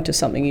applying to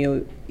something,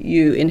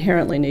 you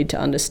inherently need to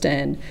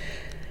understand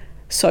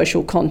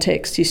social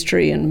context,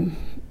 history and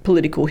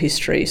political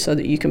history so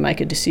that you can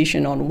make a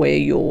decision on where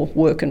your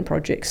work and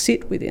projects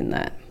sit within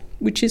that,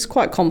 which is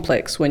quite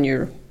complex when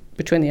you're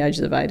between the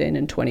ages of 18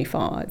 and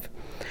 25.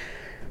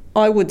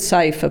 I would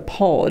say for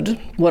POD,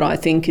 what I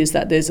think is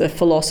that there's a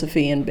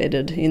philosophy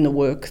embedded in the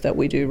work that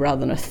we do rather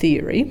than a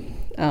theory,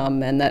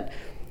 and that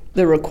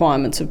the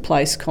requirements of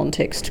place,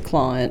 context,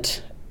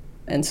 client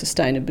and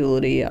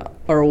sustainability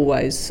are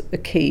always a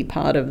key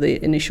part of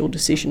the initial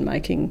decision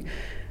making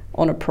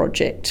on a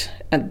project,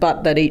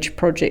 but that each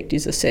project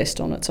is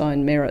assessed on its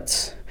own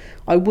merits.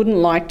 I wouldn't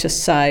like to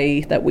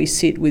say that we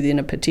sit within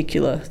a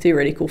particular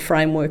theoretical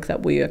framework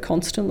that we are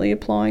constantly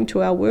applying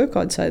to our work.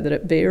 I'd say that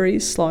it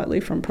varies slightly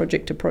from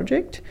project to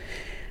project.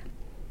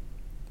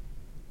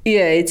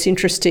 Yeah, it's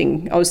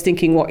interesting. I was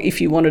thinking, what if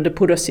you wanted to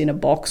put us in a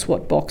box,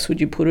 what box would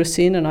you put us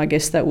in? And I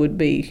guess that would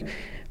be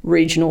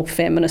regional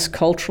feminist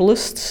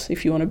culturalists,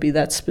 if you want to be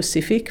that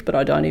specific, but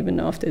I don't even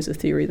know if there's a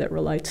theory that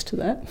relates to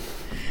that.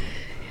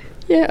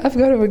 Yeah, I've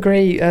got to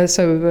agree.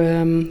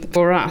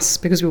 For us,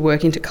 because we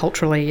work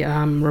interculturally,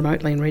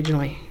 remotely and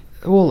regionally,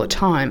 all the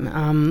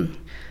time,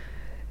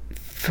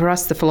 for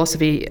us the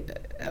philosophy,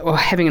 or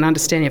having an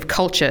understanding of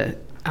culture,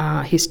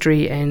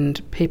 history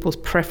and people's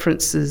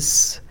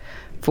preferences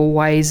for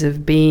ways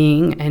of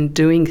being and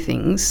doing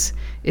things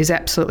is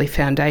absolutely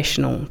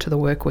foundational to the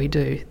work we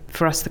do.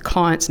 For us, the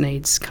client's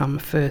needs come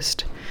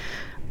first.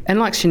 And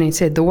like Shanine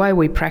said, the way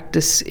we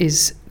practice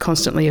is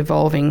constantly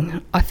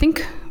evolving. I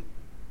think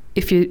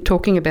if you're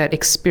talking about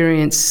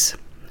experience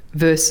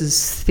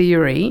versus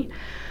theory,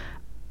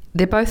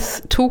 they're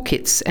both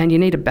toolkits and you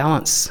need a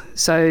balance.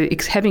 So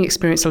having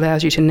experience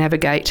allows you to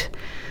navigate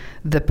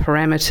the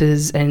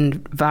parameters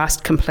and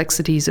vast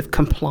complexities of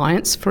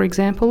compliance, for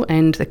example,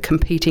 and the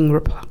competing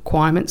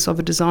requirements of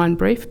a design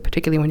brief,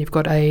 particularly when you've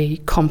got a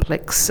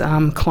complex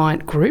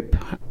client group.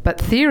 But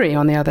theory,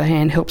 on the other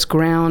hand, helps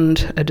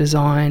ground a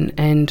design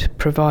and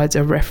provides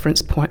a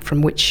reference point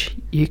from which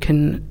you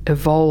can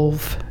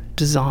evolve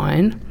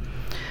design.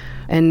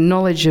 And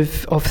knowledge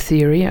of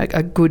theory,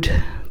 a good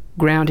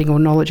grounding or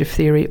knowledge of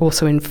theory,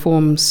 also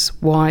informs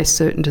why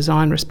certain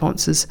design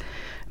responses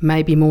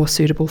may be more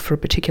suitable for a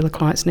particular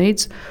client's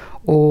needs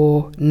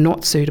or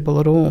not suitable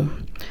at all.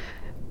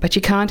 But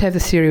you can't have the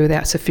theory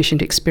without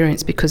sufficient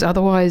experience, because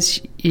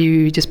otherwise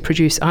you just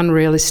produce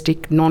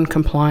unrealistic,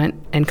 non-compliant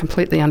and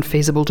completely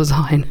unfeasible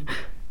design.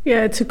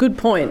 Yeah, it's a good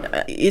point.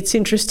 It's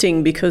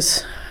interesting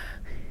because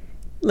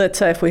let's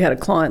say if we had a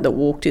client that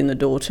walked in the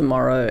door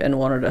tomorrow and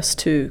wanted us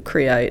to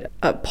create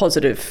a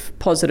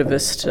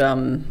positivist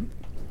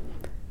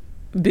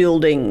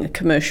building,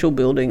 commercial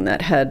building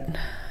that had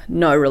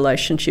no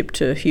relationship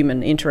to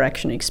human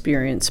interaction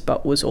experience,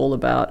 but was all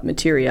about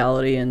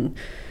materiality and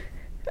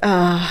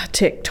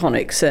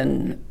tectonics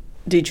and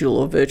digital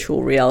or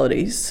virtual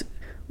realities,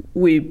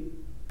 we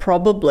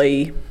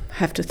probably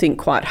have to think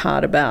quite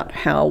hard about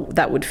how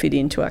that would fit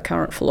into our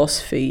current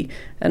philosophy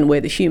and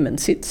where the human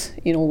sits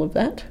in all of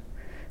that.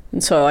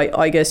 And so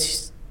I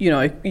guess,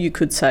 you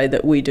could say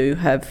that we do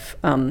have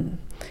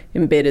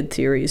embedded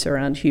theories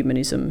around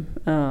humanism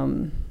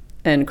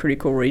and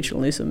critical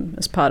regionalism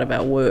as part of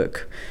our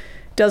work.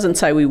 It doesn't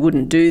say we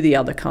wouldn't do the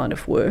other kind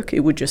of work.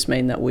 It would just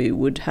mean that we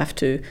would have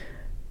to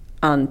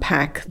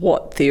unpack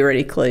what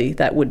theoretically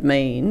that would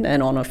mean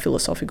and on a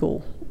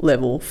philosophical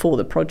level for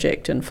the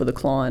project and for the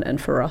client and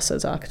for us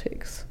as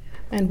architects.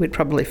 And we'd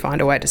probably find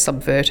a way to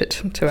subvert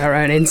it to our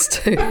own ends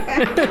too.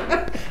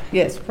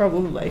 Yes,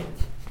 probably.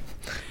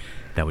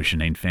 That was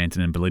Shaneen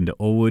Fanton and Belinda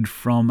Allwood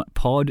from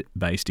Pod,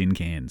 based in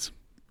Cairns.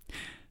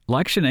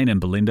 Like Shaneen and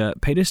Belinda,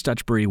 Peter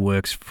Stutchbury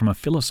works from a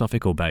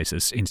philosophical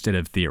basis instead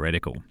of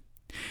theoretical.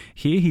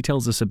 Here he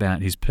tells us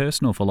about his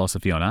personal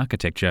philosophy on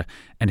architecture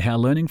and how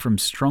learning from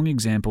strong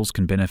examples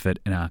can benefit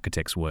an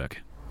architect's work.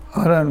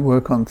 I don't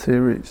work on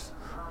theories,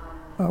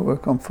 I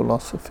work on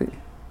philosophy.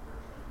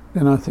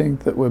 And I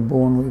think that we're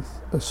born with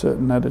a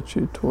certain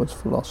attitude towards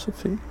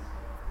philosophy.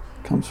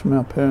 It comes from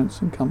our parents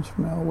and comes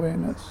from our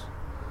awareness.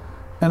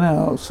 And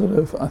our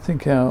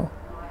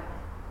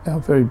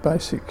very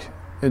basic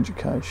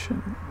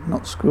education,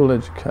 not school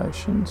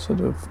education,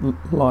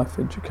 life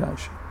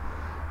education.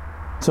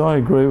 So I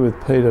agree with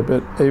Peter,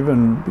 but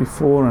even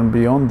before and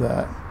beyond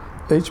that,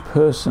 each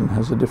person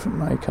has a different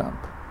makeup.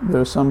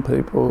 There are some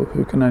people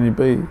who can only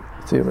be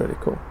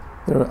theoretical.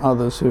 There are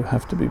others who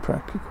have to be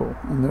practical,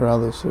 and there are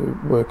others who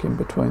work in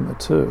between the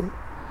two.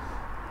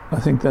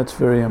 I think that's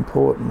very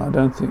important. I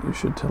don't think you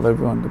should tell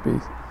everyone to be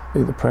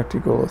either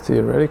practical or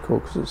theoretical,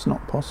 because it's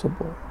not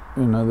possible.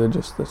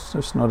 That's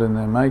just not in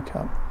their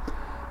makeup.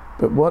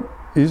 But what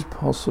is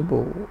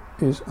possible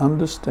is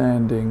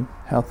understanding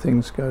how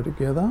things go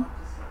together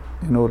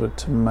in order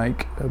to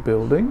make a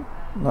building,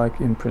 like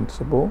in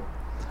principle,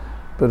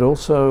 but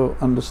also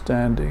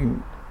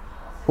understanding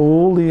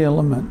all the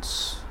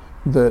elements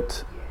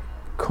that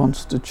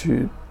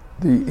constitute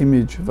the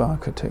image of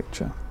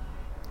architecture.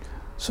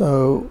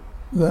 So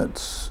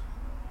that's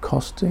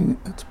costing,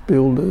 it's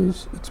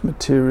builders, it's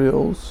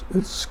materials,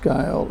 it's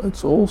scale,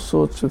 it's all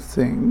sorts of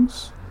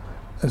things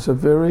as a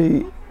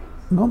very,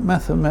 not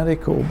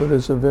mathematical, but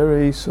as a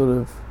very sort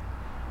of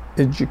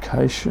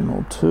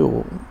educational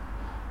tool.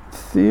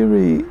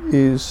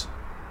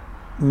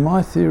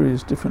 My theory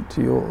is different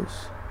to yours.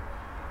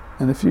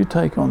 And if you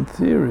take on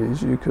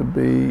theories, you could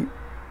be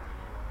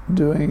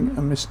doing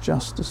a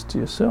misjustice to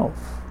yourself.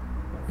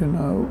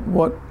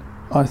 What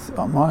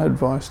my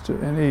advice to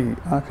any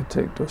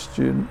architect or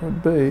student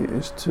would be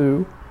is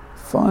to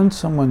find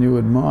someone you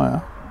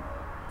admire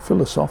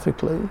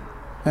philosophically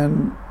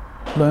and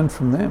learn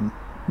from them,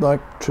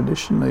 like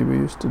traditionally we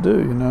used to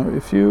do.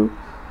 If you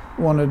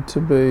wanted to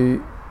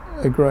be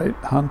a great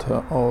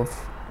hunter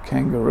of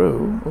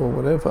kangaroo or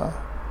whatever,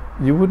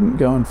 you wouldn't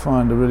go and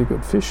find a really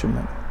good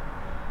fisherman.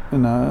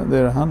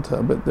 They're a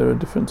hunter, but they're a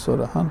different sort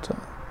of hunter.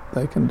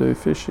 They can do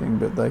fishing,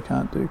 but they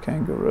can't do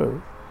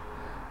kangaroo.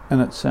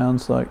 And it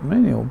sounds like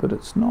menial, but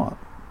it's not.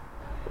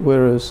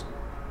 Whereas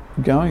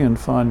going and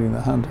finding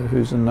the hunter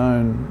who's a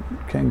known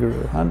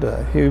kangaroo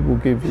hunter, he will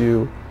give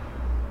you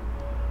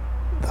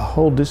the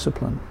whole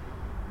discipline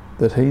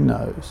that he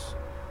knows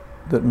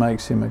that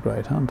makes him a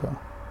great hunter.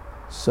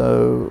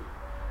 So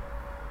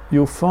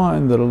you'll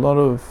find that a lot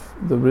of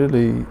the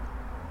really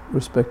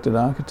respected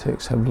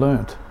architects have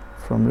learnt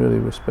from really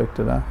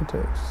respected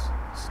architects.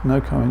 It's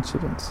no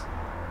coincidence.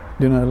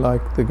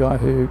 Like the guy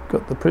who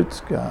got the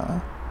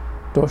Pritzker,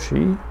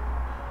 Doshi,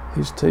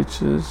 his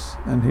teachers,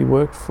 and he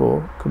worked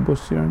for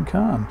Corbusier and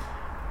Kahn.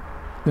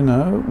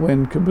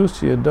 When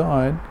Corbusier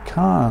died,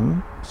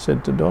 Kahn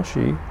said to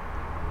Doshi,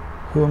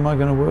 who am I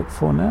going to work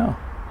for now?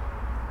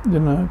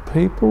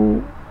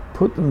 People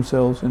put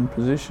themselves in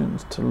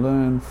positions to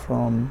learn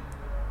from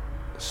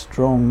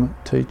strong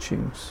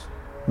teachings,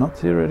 not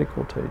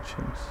theoretical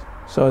teachings.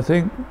 So I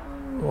think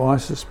I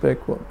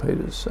suspect what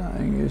Peter's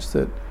saying is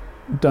that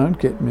don't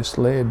get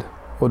misled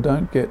or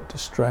don't get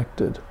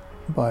distracted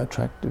by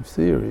attractive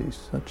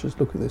theories, such as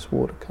look at this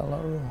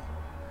watercolour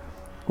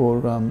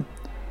or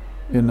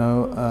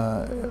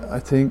I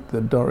think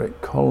the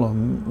Doric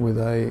column with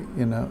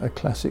a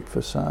classic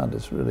facade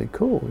is really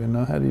cool.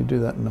 How do you do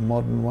that in a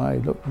modern way?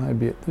 Look,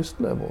 maybe at this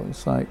level.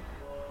 It's like,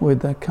 where'd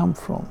that come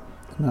from?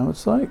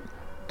 It's like,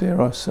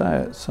 dare I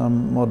say it,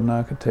 some modern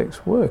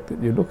architect's work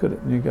that you look at it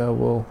and you go,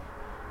 well,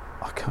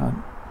 I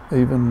can't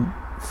even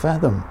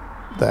fathom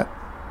that.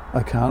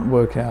 I can't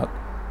work out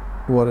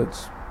what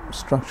its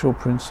structural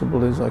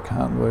principle is. I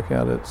can't work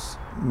out its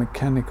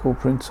mechanical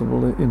principle,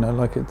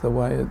 like the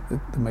way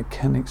the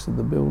mechanics of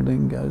the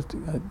building goes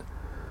to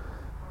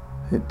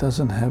it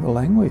doesn't have a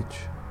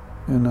language,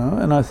 and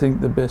I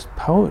think the best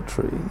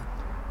poetry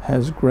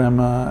has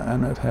grammar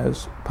and it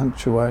has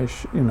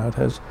punctuation, it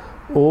has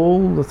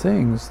all the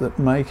things that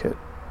make it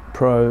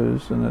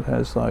prose, and it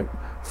has like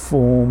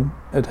form,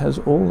 it has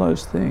all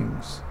those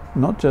things,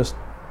 not just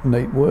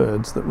neat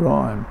words that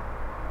rhyme.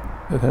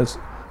 It has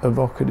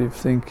evocative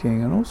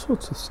thinking and all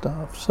sorts of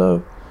stuff.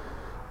 So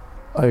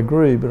I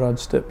agree, but I'd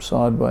step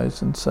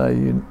sideways and say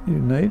you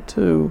need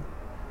to,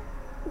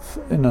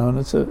 and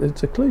it's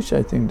a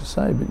cliche thing to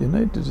say, but you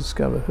need to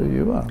discover who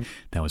you are.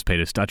 That was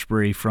Peter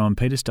Stutchbury from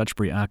Peter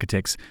Stutchbury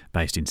Architects,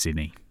 based in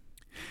Sydney.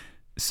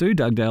 Sue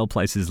Dugdale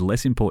places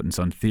less importance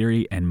on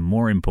theory and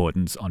more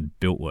importance on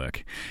built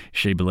work.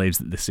 She believes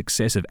that the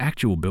success of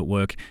actual built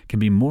work can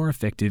be more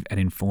effective at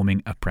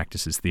informing a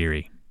practice's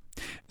theory.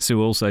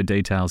 Sue also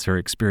details her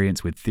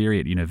experience with theory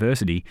at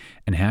university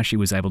and how she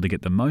was able to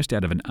get the most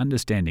out of an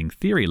understanding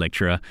theory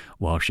lecturer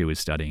while she was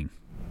studying.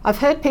 I've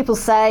heard people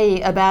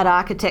say about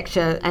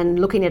architecture and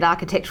looking at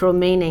architectural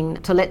meaning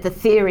to let the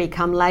theory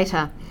come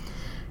later.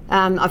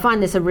 I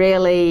find this a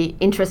really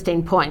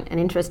interesting point, an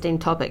interesting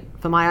topic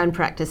for my own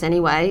practice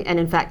anyway, and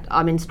in fact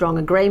I'm in strong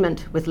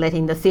agreement with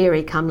letting the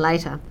theory come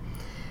later.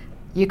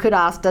 You could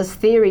ask, does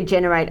theory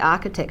generate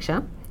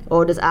architecture,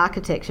 or does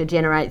architecture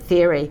generate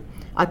theory?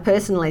 I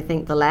personally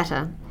think the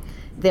latter.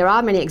 There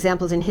are many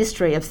examples in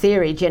history of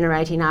theory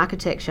generating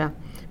architecture,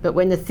 but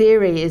when the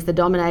theory is the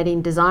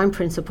dominating design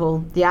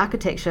principle, the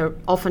architecture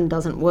often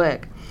doesn't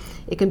work.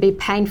 It can be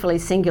painfully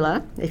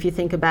singular if you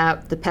think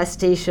about the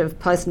pastiche of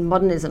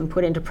postmodernism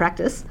put into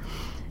practice,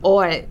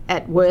 or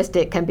at worst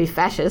it can be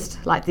fascist,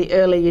 like the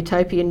early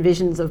utopian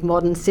visions of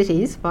modern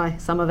cities by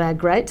some of our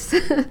greats.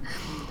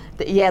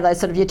 Those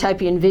sort of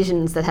utopian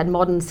visions that had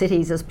modern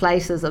cities as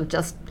places of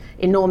just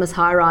enormous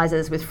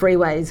high-rises with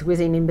freeways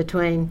whizzing in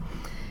between.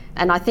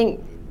 And I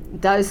think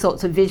those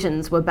sorts of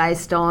visions were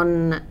based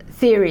on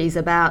theories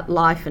about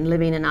life and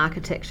living in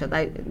architecture.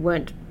 They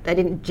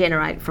didn't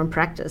generate from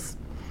practice.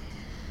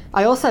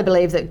 I also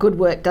believe that good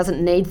work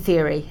doesn't need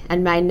theory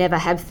and may never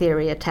have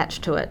theory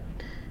attached to it.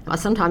 I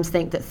sometimes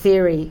think that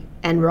theory,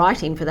 and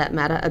writing for that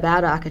matter,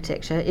 about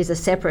architecture is a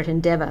separate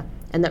endeavour,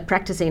 and that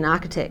practising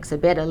architects are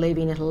better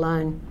leaving it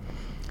alone.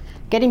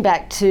 Getting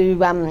back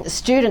to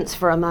students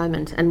for a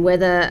moment, and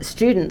whether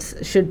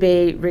students should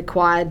be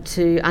required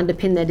to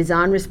underpin their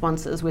design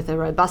responses with a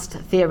robust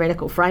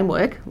theoretical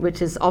framework, which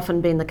has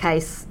often been the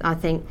case, I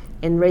think,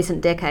 in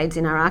recent decades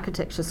in our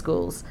architecture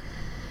schools.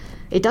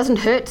 It doesn't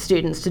hurt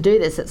students to do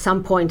this at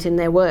some point in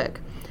their work,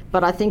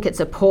 but I think it's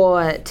a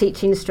poor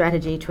teaching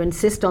strategy to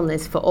insist on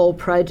this for all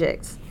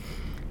projects.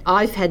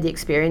 I've had the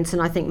experience,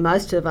 and I think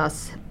most of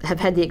us have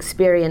had the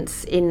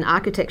experience in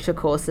architecture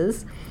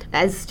courses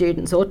as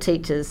students or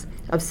teachers,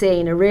 of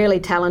seeing a really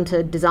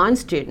talented design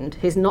student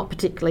who's not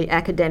particularly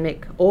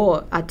academic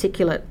or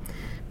articulate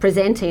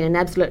presenting an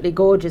absolutely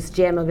gorgeous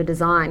gem of a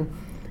design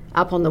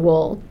up on the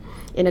wall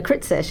in a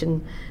crit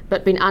session,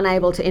 but been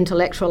unable to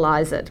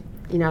intellectualise it.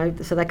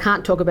 So they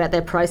can't talk about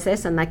their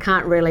process and they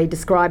can't really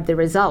describe the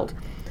result.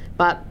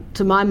 But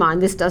to my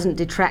mind, this doesn't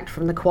detract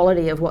from the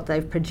quality of what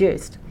they've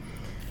produced.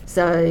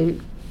 So,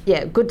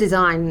 good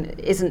design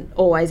isn't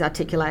always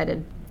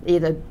articulated,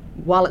 either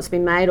while it's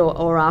been made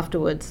or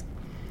afterwards.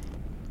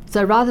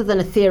 So rather than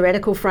a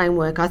theoretical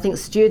framework, I think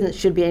students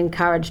should be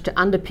encouraged to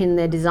underpin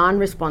their design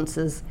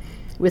responses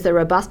with a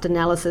robust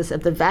analysis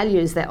of the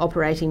values they're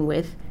operating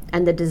with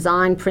and the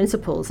design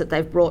principles that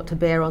they've brought to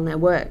bear on their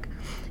work.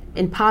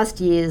 In past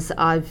years,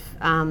 I've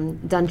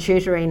done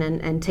tutoring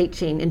and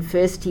teaching in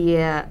first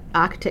year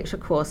architecture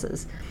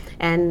courses,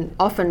 and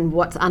often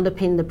what's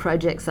underpinned the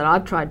projects that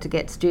I've tried to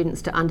get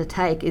students to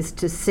undertake is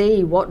to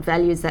see what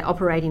values they're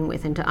operating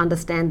with and to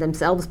understand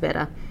themselves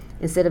better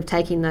instead of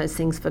taking those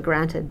things for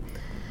granted.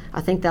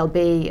 I think they'll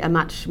be a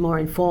much more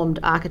informed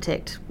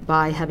architect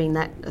by having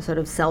that sort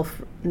of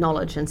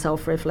self-knowledge and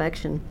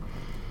self-reflection.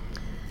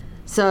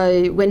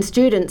 So when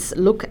students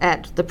look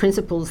at the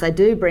principles they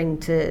do bring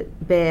to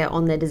bear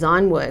on their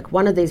design work,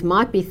 one of these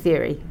might be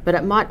theory, but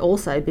it might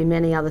also be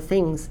many other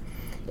things.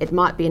 It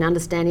might be an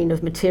understanding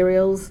of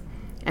materials,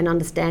 an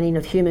understanding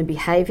of human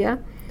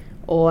behaviour,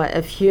 or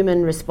of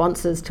human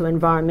responses to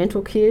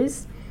environmental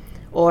cues,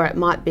 or it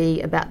might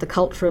be about the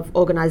culture of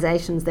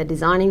organisations they're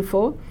designing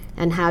for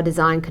and how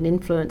design can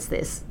influence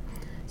this.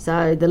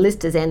 So the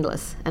list is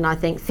endless, and I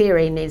think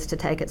theory needs to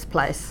take its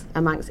place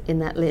in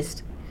that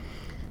list.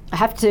 I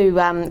have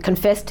to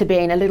confess to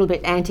being a little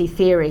bit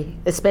anti-theory,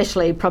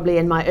 especially probably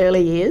in my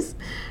early years.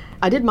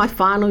 I did my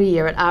final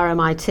year at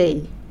RMIT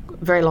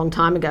a very long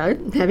time ago,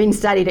 having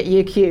studied at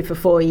UQ for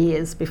 4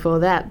 years before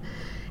that.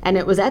 And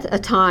it was at a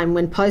time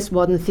when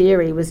postmodern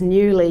theory was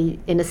newly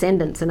in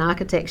ascendance in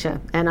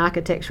architecture and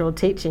architectural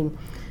teaching.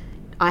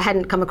 I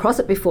hadn't come across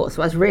it before,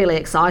 so I was really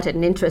excited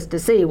and interested to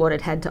see what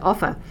it had to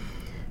offer.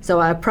 So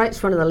I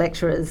approached one of the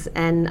lecturers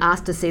and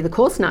asked to see the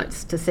course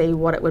notes to see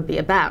what it would be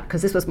about,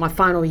 because this was my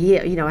final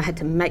year, I had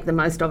to make the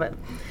most of it.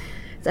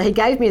 So he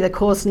gave me the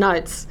course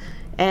notes,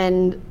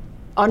 and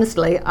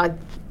honestly, I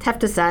have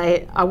to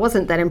say I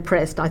wasn't that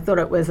impressed. I thought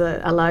it was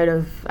a load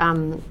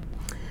of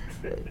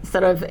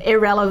sort of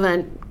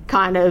irrelevant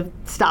kind of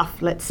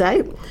stuff, let's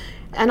say.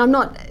 And I'm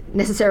not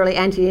necessarily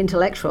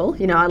anti-intellectual,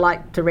 I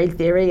like to read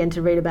theory and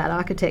to read about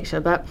architecture,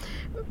 but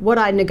what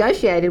I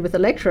negotiated with the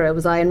lecturer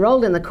was I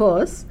enrolled in the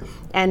course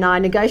and I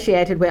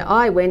negotiated where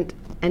I went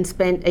and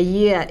spent a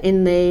year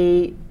in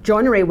the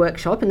joinery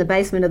workshop in the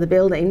basement of the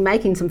building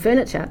making some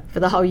furniture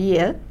for the whole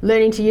year,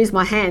 learning to use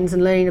my hands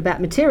and learning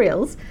about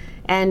materials,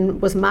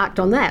 and was marked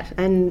on that.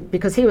 And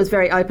because he was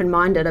very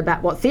open-minded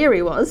about what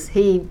theory was,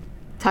 he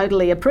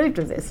totally approved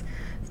of this,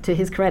 to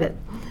his credit.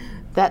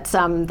 That's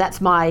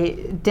my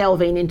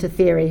delving into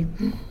theory.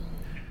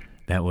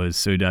 That was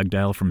Sue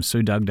Dugdale from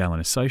Sue Dugdale &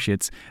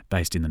 Associates,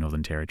 based in the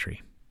Northern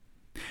Territory.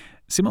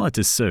 Similar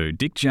to Sue,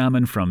 Dick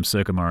Jarman from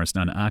Circa Morris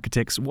Nunn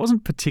Architects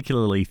wasn't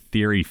particularly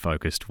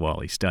theory-focused while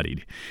he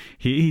studied.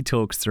 Here he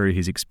talks through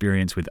his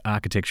experience with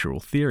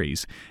architectural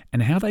theories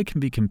and how they can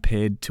be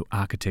compared to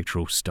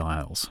architectural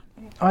styles.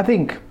 I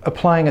think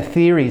applying a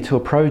theory to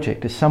a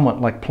project is somewhat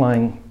like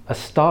applying a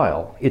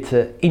style. It's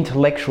an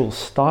intellectual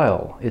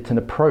style. It's an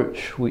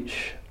approach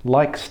which,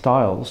 like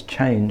styles,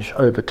 change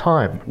over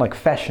time, like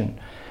fashion.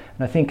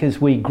 And I think as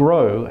we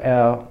grow,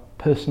 our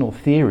personal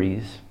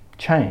theories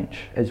change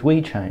as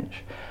we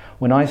change.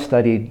 When I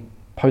studied,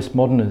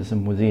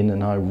 postmodernism was in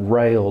and I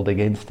railed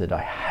against it.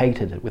 I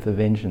hated it with a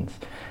vengeance.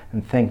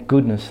 And thank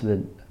goodness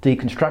that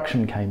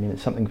deconstruction came in.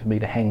 It's something for me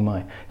to hang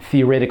my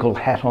theoretical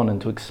hat on and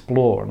to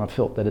explore. And I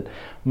felt that it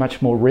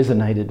much more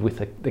resonated with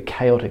the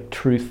chaotic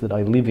truth that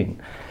I live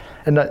in.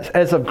 And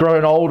as I've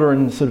grown older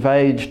and sort of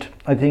aged,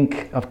 I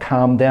think I've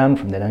calmed down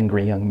from that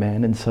angry young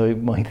man, and so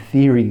my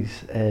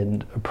theories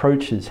and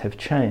approaches have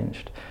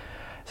changed.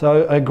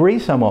 So I agree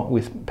somewhat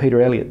with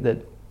Peter Elliott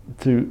that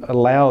to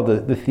allow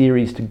the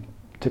theories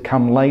to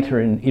come later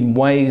in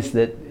ways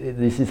that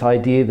there's this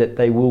idea that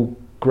they will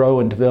grow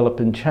and develop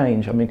and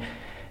change. I mean,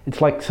 it's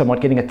like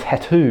somewhat getting a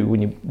tattoo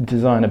when you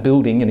design a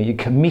building, you're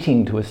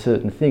committing to a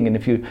certain thing, and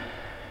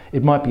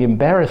it might be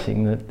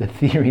embarrassing that the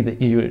theory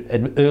that you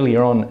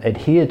earlier on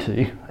adhere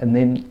to and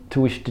then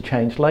to wish to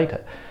change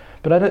later.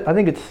 But I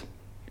think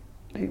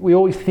we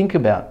always think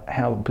about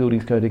how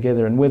buildings go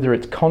together, and whether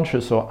it's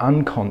conscious or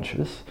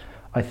unconscious,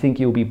 I think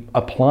you'll be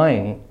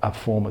applying a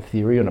form of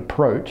theory, an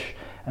approach,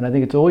 and I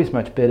think it's always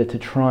much better to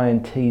try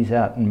and tease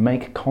out and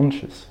make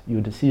conscious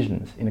your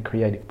decisions in a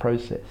creative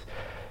process.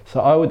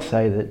 So I would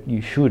say that you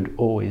should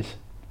always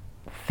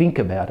think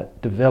about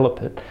it,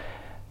 develop it,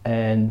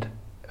 and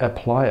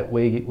apply it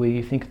where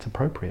you think it's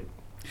appropriate.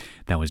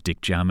 That was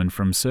Dick Jarman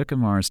from Circa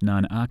Morris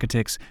Nunn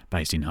Architects,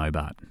 based in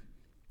Hobart.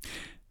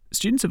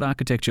 Students of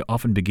architecture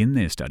often begin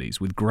their studies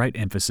with great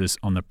emphasis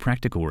on the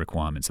practical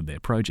requirements of their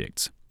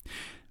projects.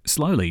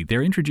 Slowly,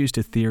 they're introduced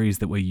to theories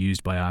that were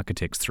used by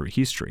architects through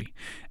history,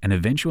 and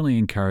eventually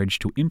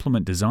encouraged to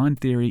implement design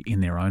theory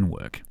in their own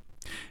work.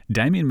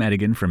 Damien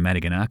Madigan from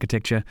Madigan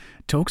Architecture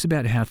talks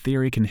about how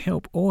theory can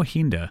help or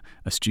hinder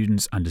a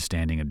student's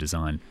understanding of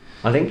design.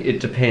 I think it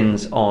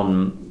depends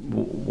on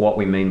what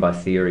we mean by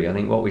theory. I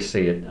think what we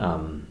see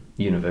at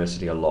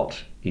university a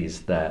lot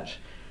is that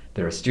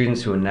there are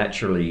students who are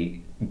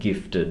naturally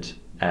gifted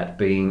at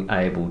being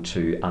able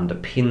to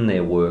underpin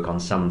their work on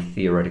some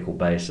theoretical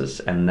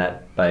basis, and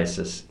that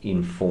basis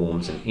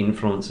informs and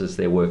influences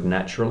their work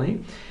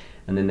naturally.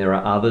 And then there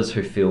are others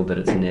who feel that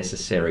it's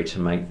necessary to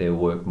make their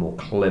work more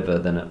clever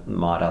than it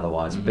might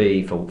otherwise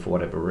be for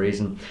whatever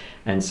reason.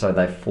 And so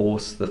they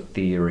force the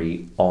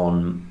theory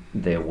on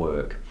their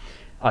work.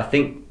 I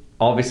think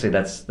obviously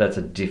that's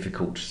a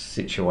difficult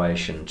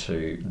situation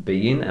to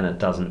be in, and it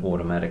doesn't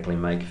automatically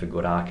make for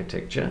good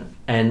architecture.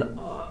 And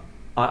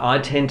I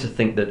tend to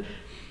think that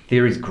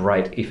theory is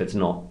great if it's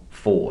not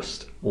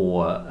forced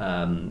or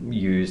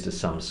used as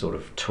some sort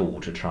of tool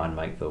to try and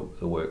make the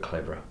work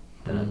cleverer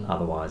than it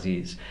otherwise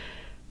is.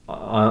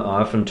 I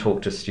often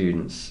talk to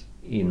students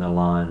in the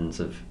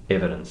lines of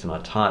evidence, and I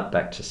tie it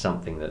back to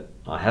something that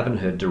I haven't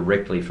heard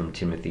directly from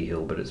Timothy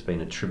Hill, but it's been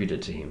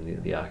attributed to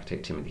him, the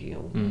architect Timothy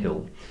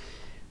Hill,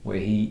 where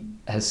he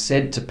has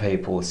said to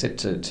people,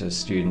 to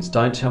students,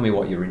 don't tell me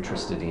what you're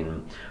interested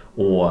in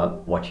or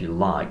what you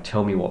like,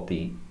 tell me what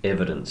the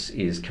evidence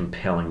is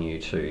compelling you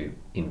to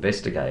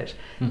investigate.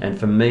 And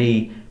for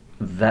me,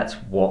 that's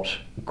what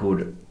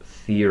good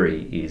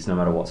theory is, no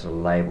matter what sort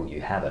of label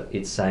you have it.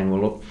 It's saying,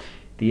 well, look,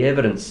 the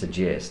evidence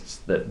suggests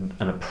that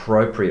an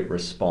appropriate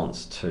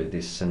response to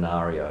this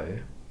scenario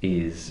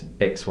is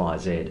X, Y,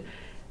 Z.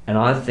 And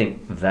I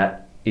think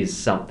that is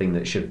something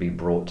that should be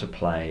brought to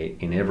play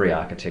in every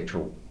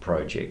architectural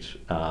project,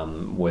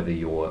 whether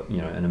you're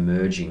an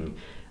emerging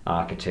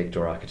architect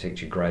or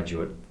architecture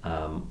graduate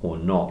or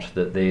not.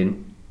 That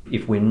then,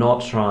 if we're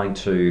not trying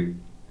to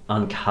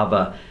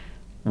uncover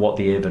what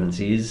the evidence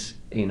is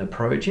in a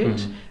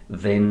project,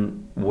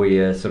 then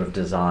we're sort of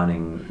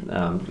designing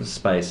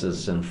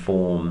spaces and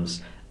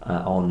forms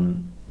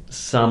on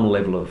some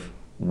level of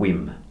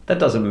whim. That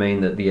doesn't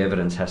mean that the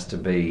evidence has to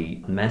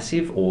be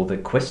massive or the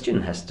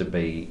question has to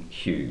be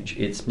huge.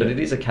 But it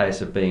is a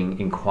case of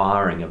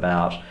inquiring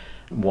about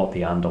what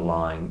the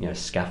underlying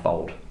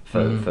scaffold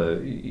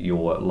for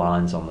your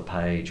lines on the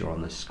page or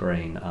on the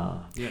screen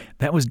are. Yeah.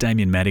 That was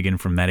Damien Madigan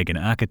from Madigan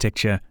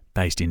Architecture,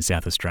 based in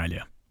South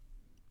Australia.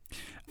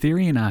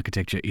 Theory in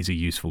architecture is a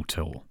useful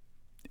tool.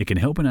 It can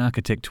help an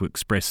architect to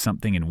express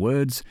something in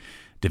words,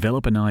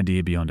 develop an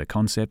idea beyond a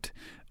concept,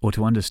 or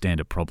to understand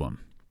a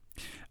problem.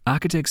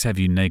 Architects have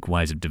unique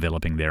ways of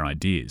developing their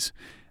ideas.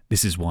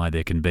 This is why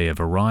there can be a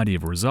variety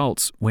of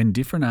results when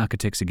different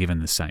architects are given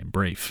the same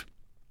brief.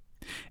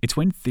 It's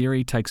when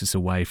theory takes us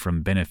away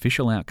from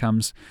beneficial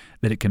outcomes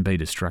that it can be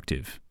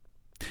destructive.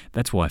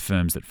 That's why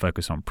firms that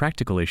focus on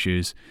practical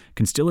issues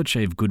can still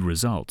achieve good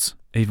results,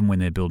 even when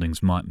their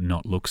buildings might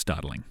not look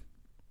startling.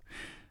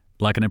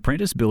 Like an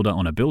apprentice builder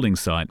on a building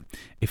site,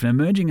 if an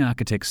emerging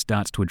architect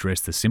starts to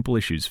address the simple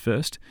issues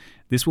first,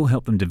 this will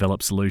help them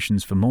develop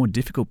solutions for more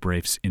difficult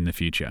briefs in the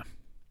future.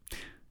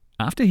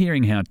 After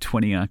hearing how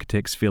 20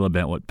 architects feel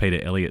about what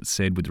Peter Elliott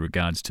said with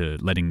regards to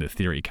letting the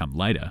theory come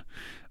later,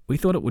 we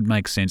thought it would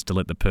make sense to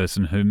let the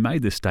person who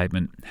made this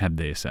statement have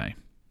their say.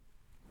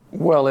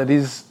 Well, it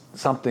is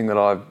something that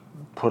I've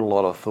put a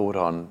lot of thought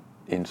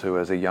into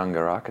as a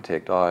younger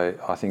architect. I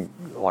think,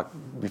 like,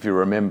 if you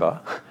remember,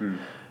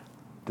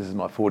 this is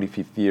my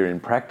 45th year in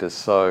practice,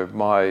 so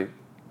my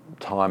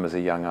time as a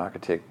young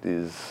architect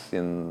is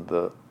in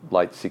the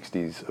late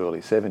 60s, early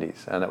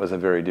 70s, and it was a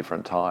very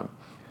different time.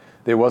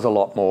 There was a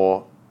lot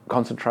more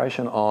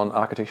concentration on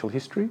architectural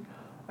history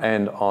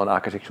and on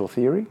architectural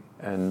theory,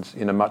 and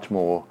in a much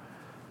more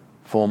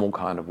formal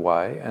kind of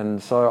way.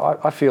 And so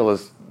I feel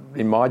as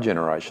in my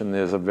generation,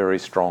 there's a very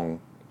strong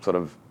sort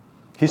of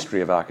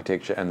history of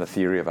architecture and the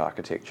theory of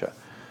architecture.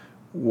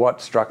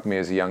 What struck me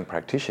as a young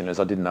practitioner is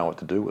I didn't know what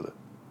to do with it.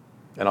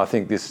 And I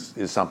think this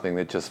is something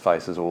that just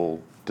faces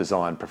all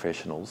design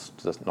professionals,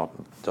 not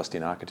just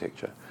in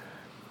architecture,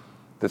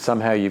 that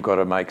somehow you've got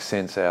to make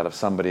sense out of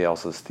somebody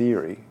else's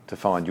theory to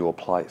find your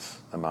place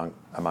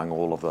among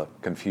all of the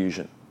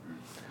confusion.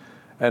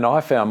 And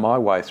I found my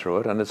way through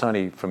it, and it's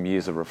only from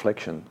years of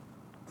reflection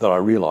that I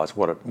realised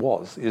what it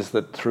was, is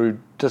that through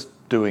just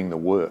doing the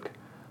work,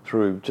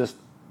 through just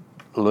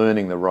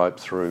learning the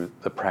ropes through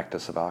the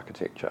practice of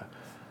architecture,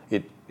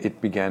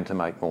 it began to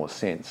make more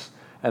sense.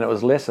 And it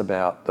was less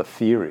about the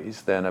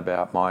theories than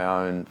about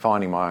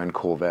finding my own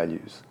core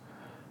values.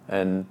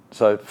 And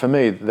so for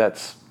me,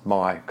 that's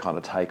my kind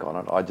of take on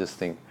it. I just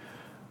think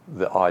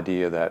the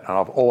idea that, and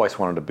I've always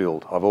wanted to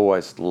build, I've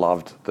always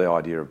loved the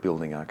idea of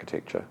building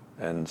architecture.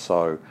 And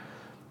so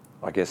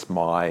I guess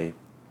my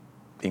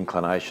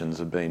inclinations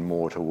have been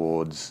more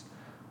towards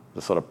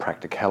the sort of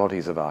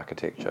practicalities of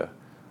architecture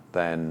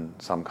than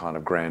some kind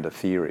of grander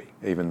theory,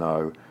 even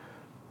though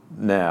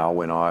now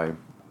when I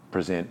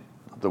present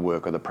the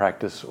work of the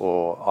practice,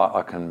 or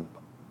I can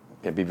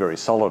be very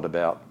solid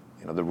about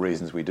the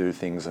reasons we do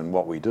things and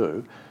what we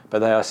do, but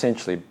they are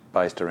essentially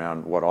based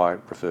around what I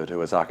refer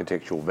to as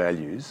architectural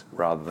values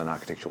rather than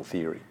architectural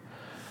theory.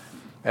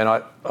 And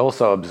I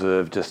also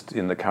observe just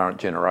in the current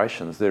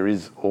generations, there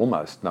is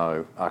almost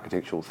no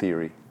architectural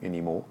theory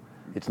anymore.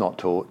 It's not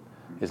taught,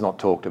 it's not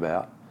talked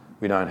about.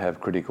 We don't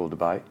have critical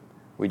debate.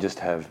 We just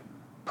have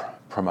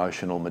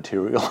promotional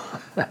material.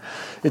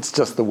 It's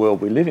just the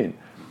world we live in.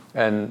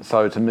 And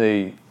so to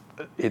me,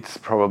 it's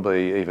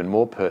probably even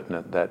more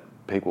pertinent that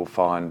people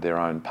find their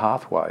own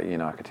pathway in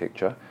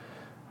architecture.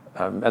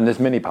 And there's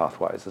many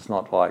pathways. It's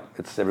not like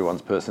it's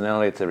everyone's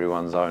personality, it's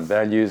everyone's own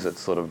values, it's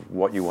sort of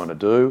what you want to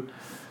do.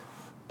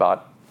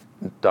 But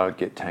don't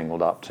get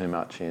tangled up too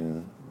much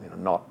in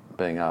not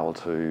being able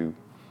to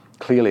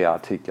clearly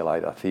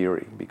articulate a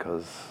theory,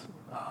 because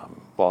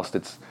whilst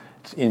it's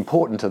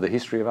important to the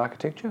history of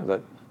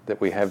architecture that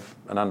we have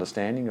an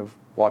understanding of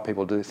why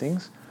people do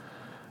things,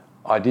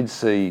 I did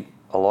see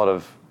a lot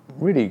of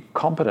really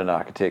competent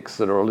architects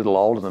that are a little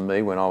older than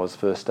me when I was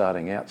first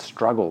starting out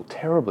struggle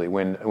terribly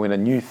when a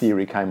new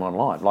theory came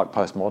online, like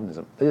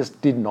postmodernism. They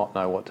just did not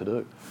know what to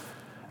do.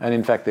 And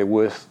in fact, their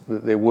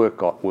work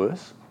got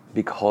worse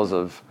because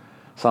of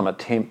some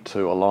attempt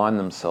to align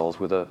themselves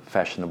with a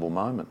fashionable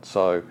moment.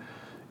 So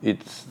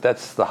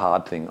that's the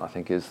hard thing, I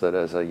think, is that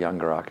as a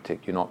younger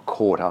architect, you're not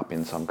caught up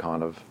in some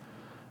kind of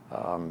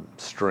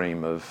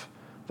stream of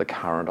the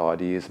current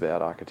ideas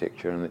about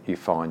architecture, and that you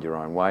find your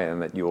own way,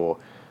 and that your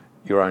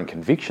own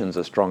convictions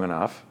are strong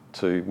enough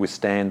to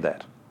withstand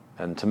that.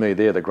 And to me,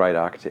 they're the great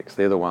architects.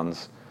 They're the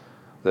ones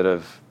that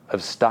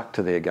have stuck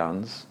to their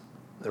guns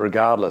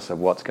regardless of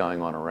what's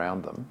going on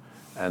around them,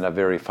 and are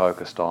very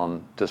focused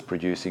on just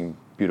producing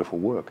beautiful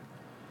work.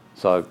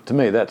 So to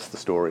me, that's the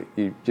story.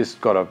 You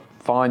just got to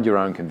find your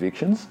own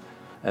convictions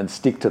and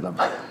stick to them.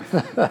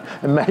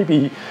 And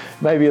maybe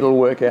it'll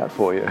work out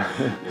for you.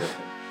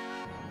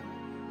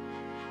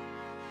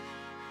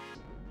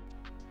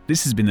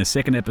 This has been the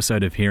second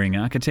episode of Hearing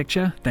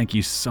Architecture. Thank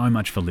you so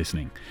much for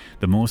listening.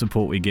 The more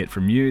support we get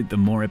from you, the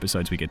more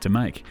episodes we get to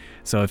make.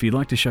 So if you'd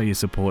like to show your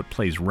support,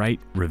 please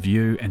rate,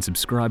 review, and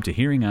subscribe to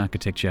Hearing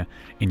Architecture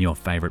in your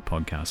favourite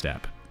podcast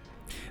app.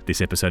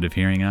 This episode of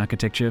Hearing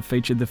Architecture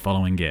featured the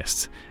following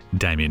guests: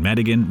 Damien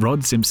Madigan,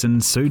 Rod Simpson,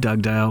 Sue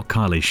Dugdale,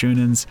 Kylie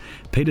Schoonens,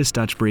 Peter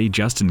Stutchbury,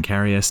 Justin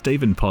Carrier,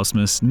 Stephen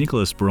Posmus,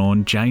 Nicholas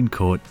Braun, Jane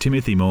Court,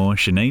 Timothy Moore,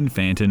 Shanine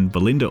Fanton,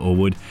 Belinda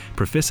Orwood,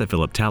 Professor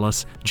Philip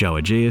Tallis, Joe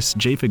Ageas,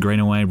 Jifa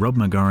Greenaway, Rob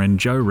McGorran,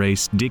 Joe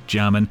Rees, Dick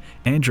Jarman,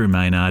 Andrew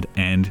Maynard,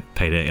 and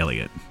Peter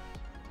Elliott.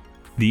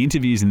 The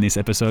interviews in this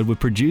episode were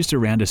produced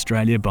around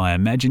Australia by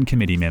Imagine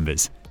committee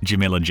members: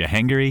 Jamila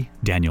Jahangiri,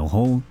 Daniel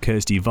Hall,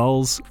 Kirsty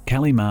Voles,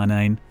 Callie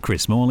Marnane,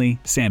 Chris Morley,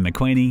 Sam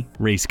McQueenie,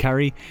 Reese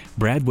Curry,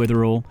 Brad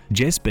Weatherall,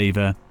 Jess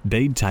Beaver,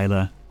 Bede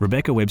Taylor,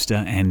 Rebecca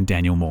Webster and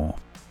Daniel Moore.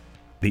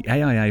 The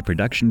AIA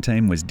production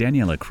team was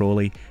Daniela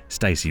Crawley,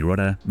 Stacey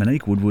Rodder,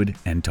 Monique Woodward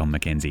and Tom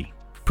McKenzie.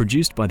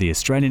 Produced by the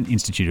Australian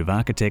Institute of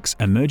Architects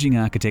Emerging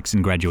Architects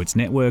and Graduates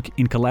Network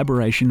in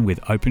collaboration with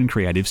Open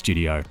Creative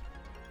Studio.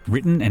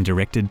 Written and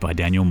directed by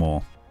Daniel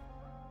Moore.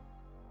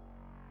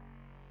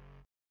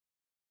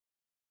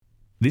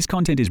 This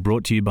content is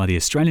brought to you by the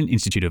Australian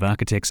Institute of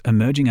Architects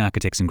Emerging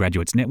Architects and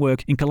Graduates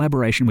Network in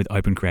collaboration with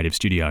Open Creative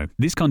Studio.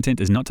 This content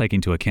does not take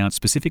into account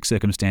specific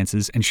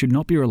circumstances and should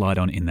not be relied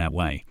on in that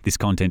way. This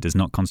content does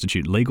not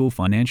constitute legal,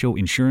 financial,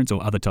 insurance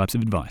or other types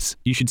of advice.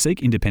 You should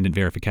seek independent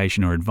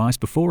verification or advice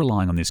before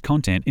relying on this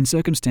content in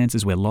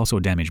circumstances where loss or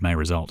damage may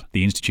result.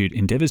 The Institute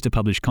endeavours to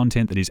publish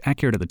content that is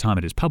accurate at the time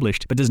it is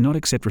published, but does not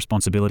accept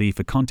responsibility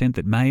for content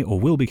that may or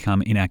will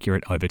become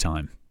inaccurate over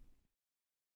time.